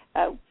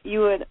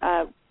 you would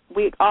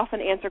we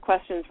often answer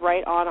questions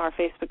right on our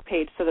Facebook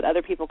page so that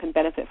other people can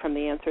benefit from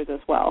the answers as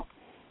well.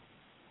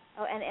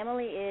 Oh, and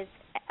Emily is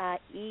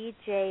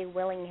E.J.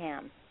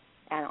 Willingham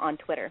on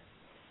Twitter.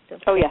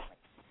 Oh, yes.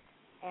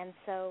 And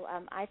so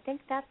I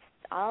think that's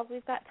all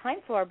we've got time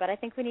for, but I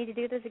think we need to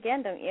do this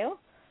again, don't you?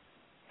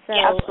 So,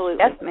 yeah, absolutely.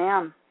 Yes,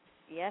 ma'am.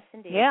 Yes,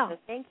 indeed. Yeah. So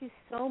thank you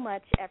so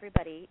much,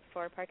 everybody,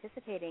 for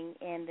participating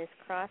in this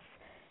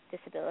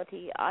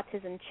cross-disability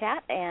autism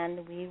chat,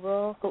 and we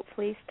will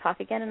hopefully talk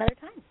again another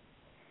time.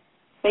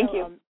 Thank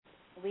you.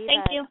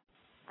 Thank you.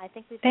 I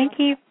think we've Thank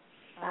you.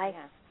 Bye.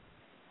 Yeah.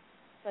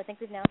 So I think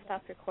we've now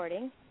stopped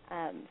recording.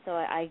 So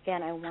I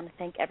want to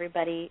thank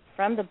everybody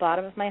from the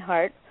bottom of my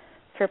heart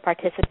for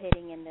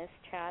participating in this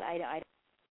chat. I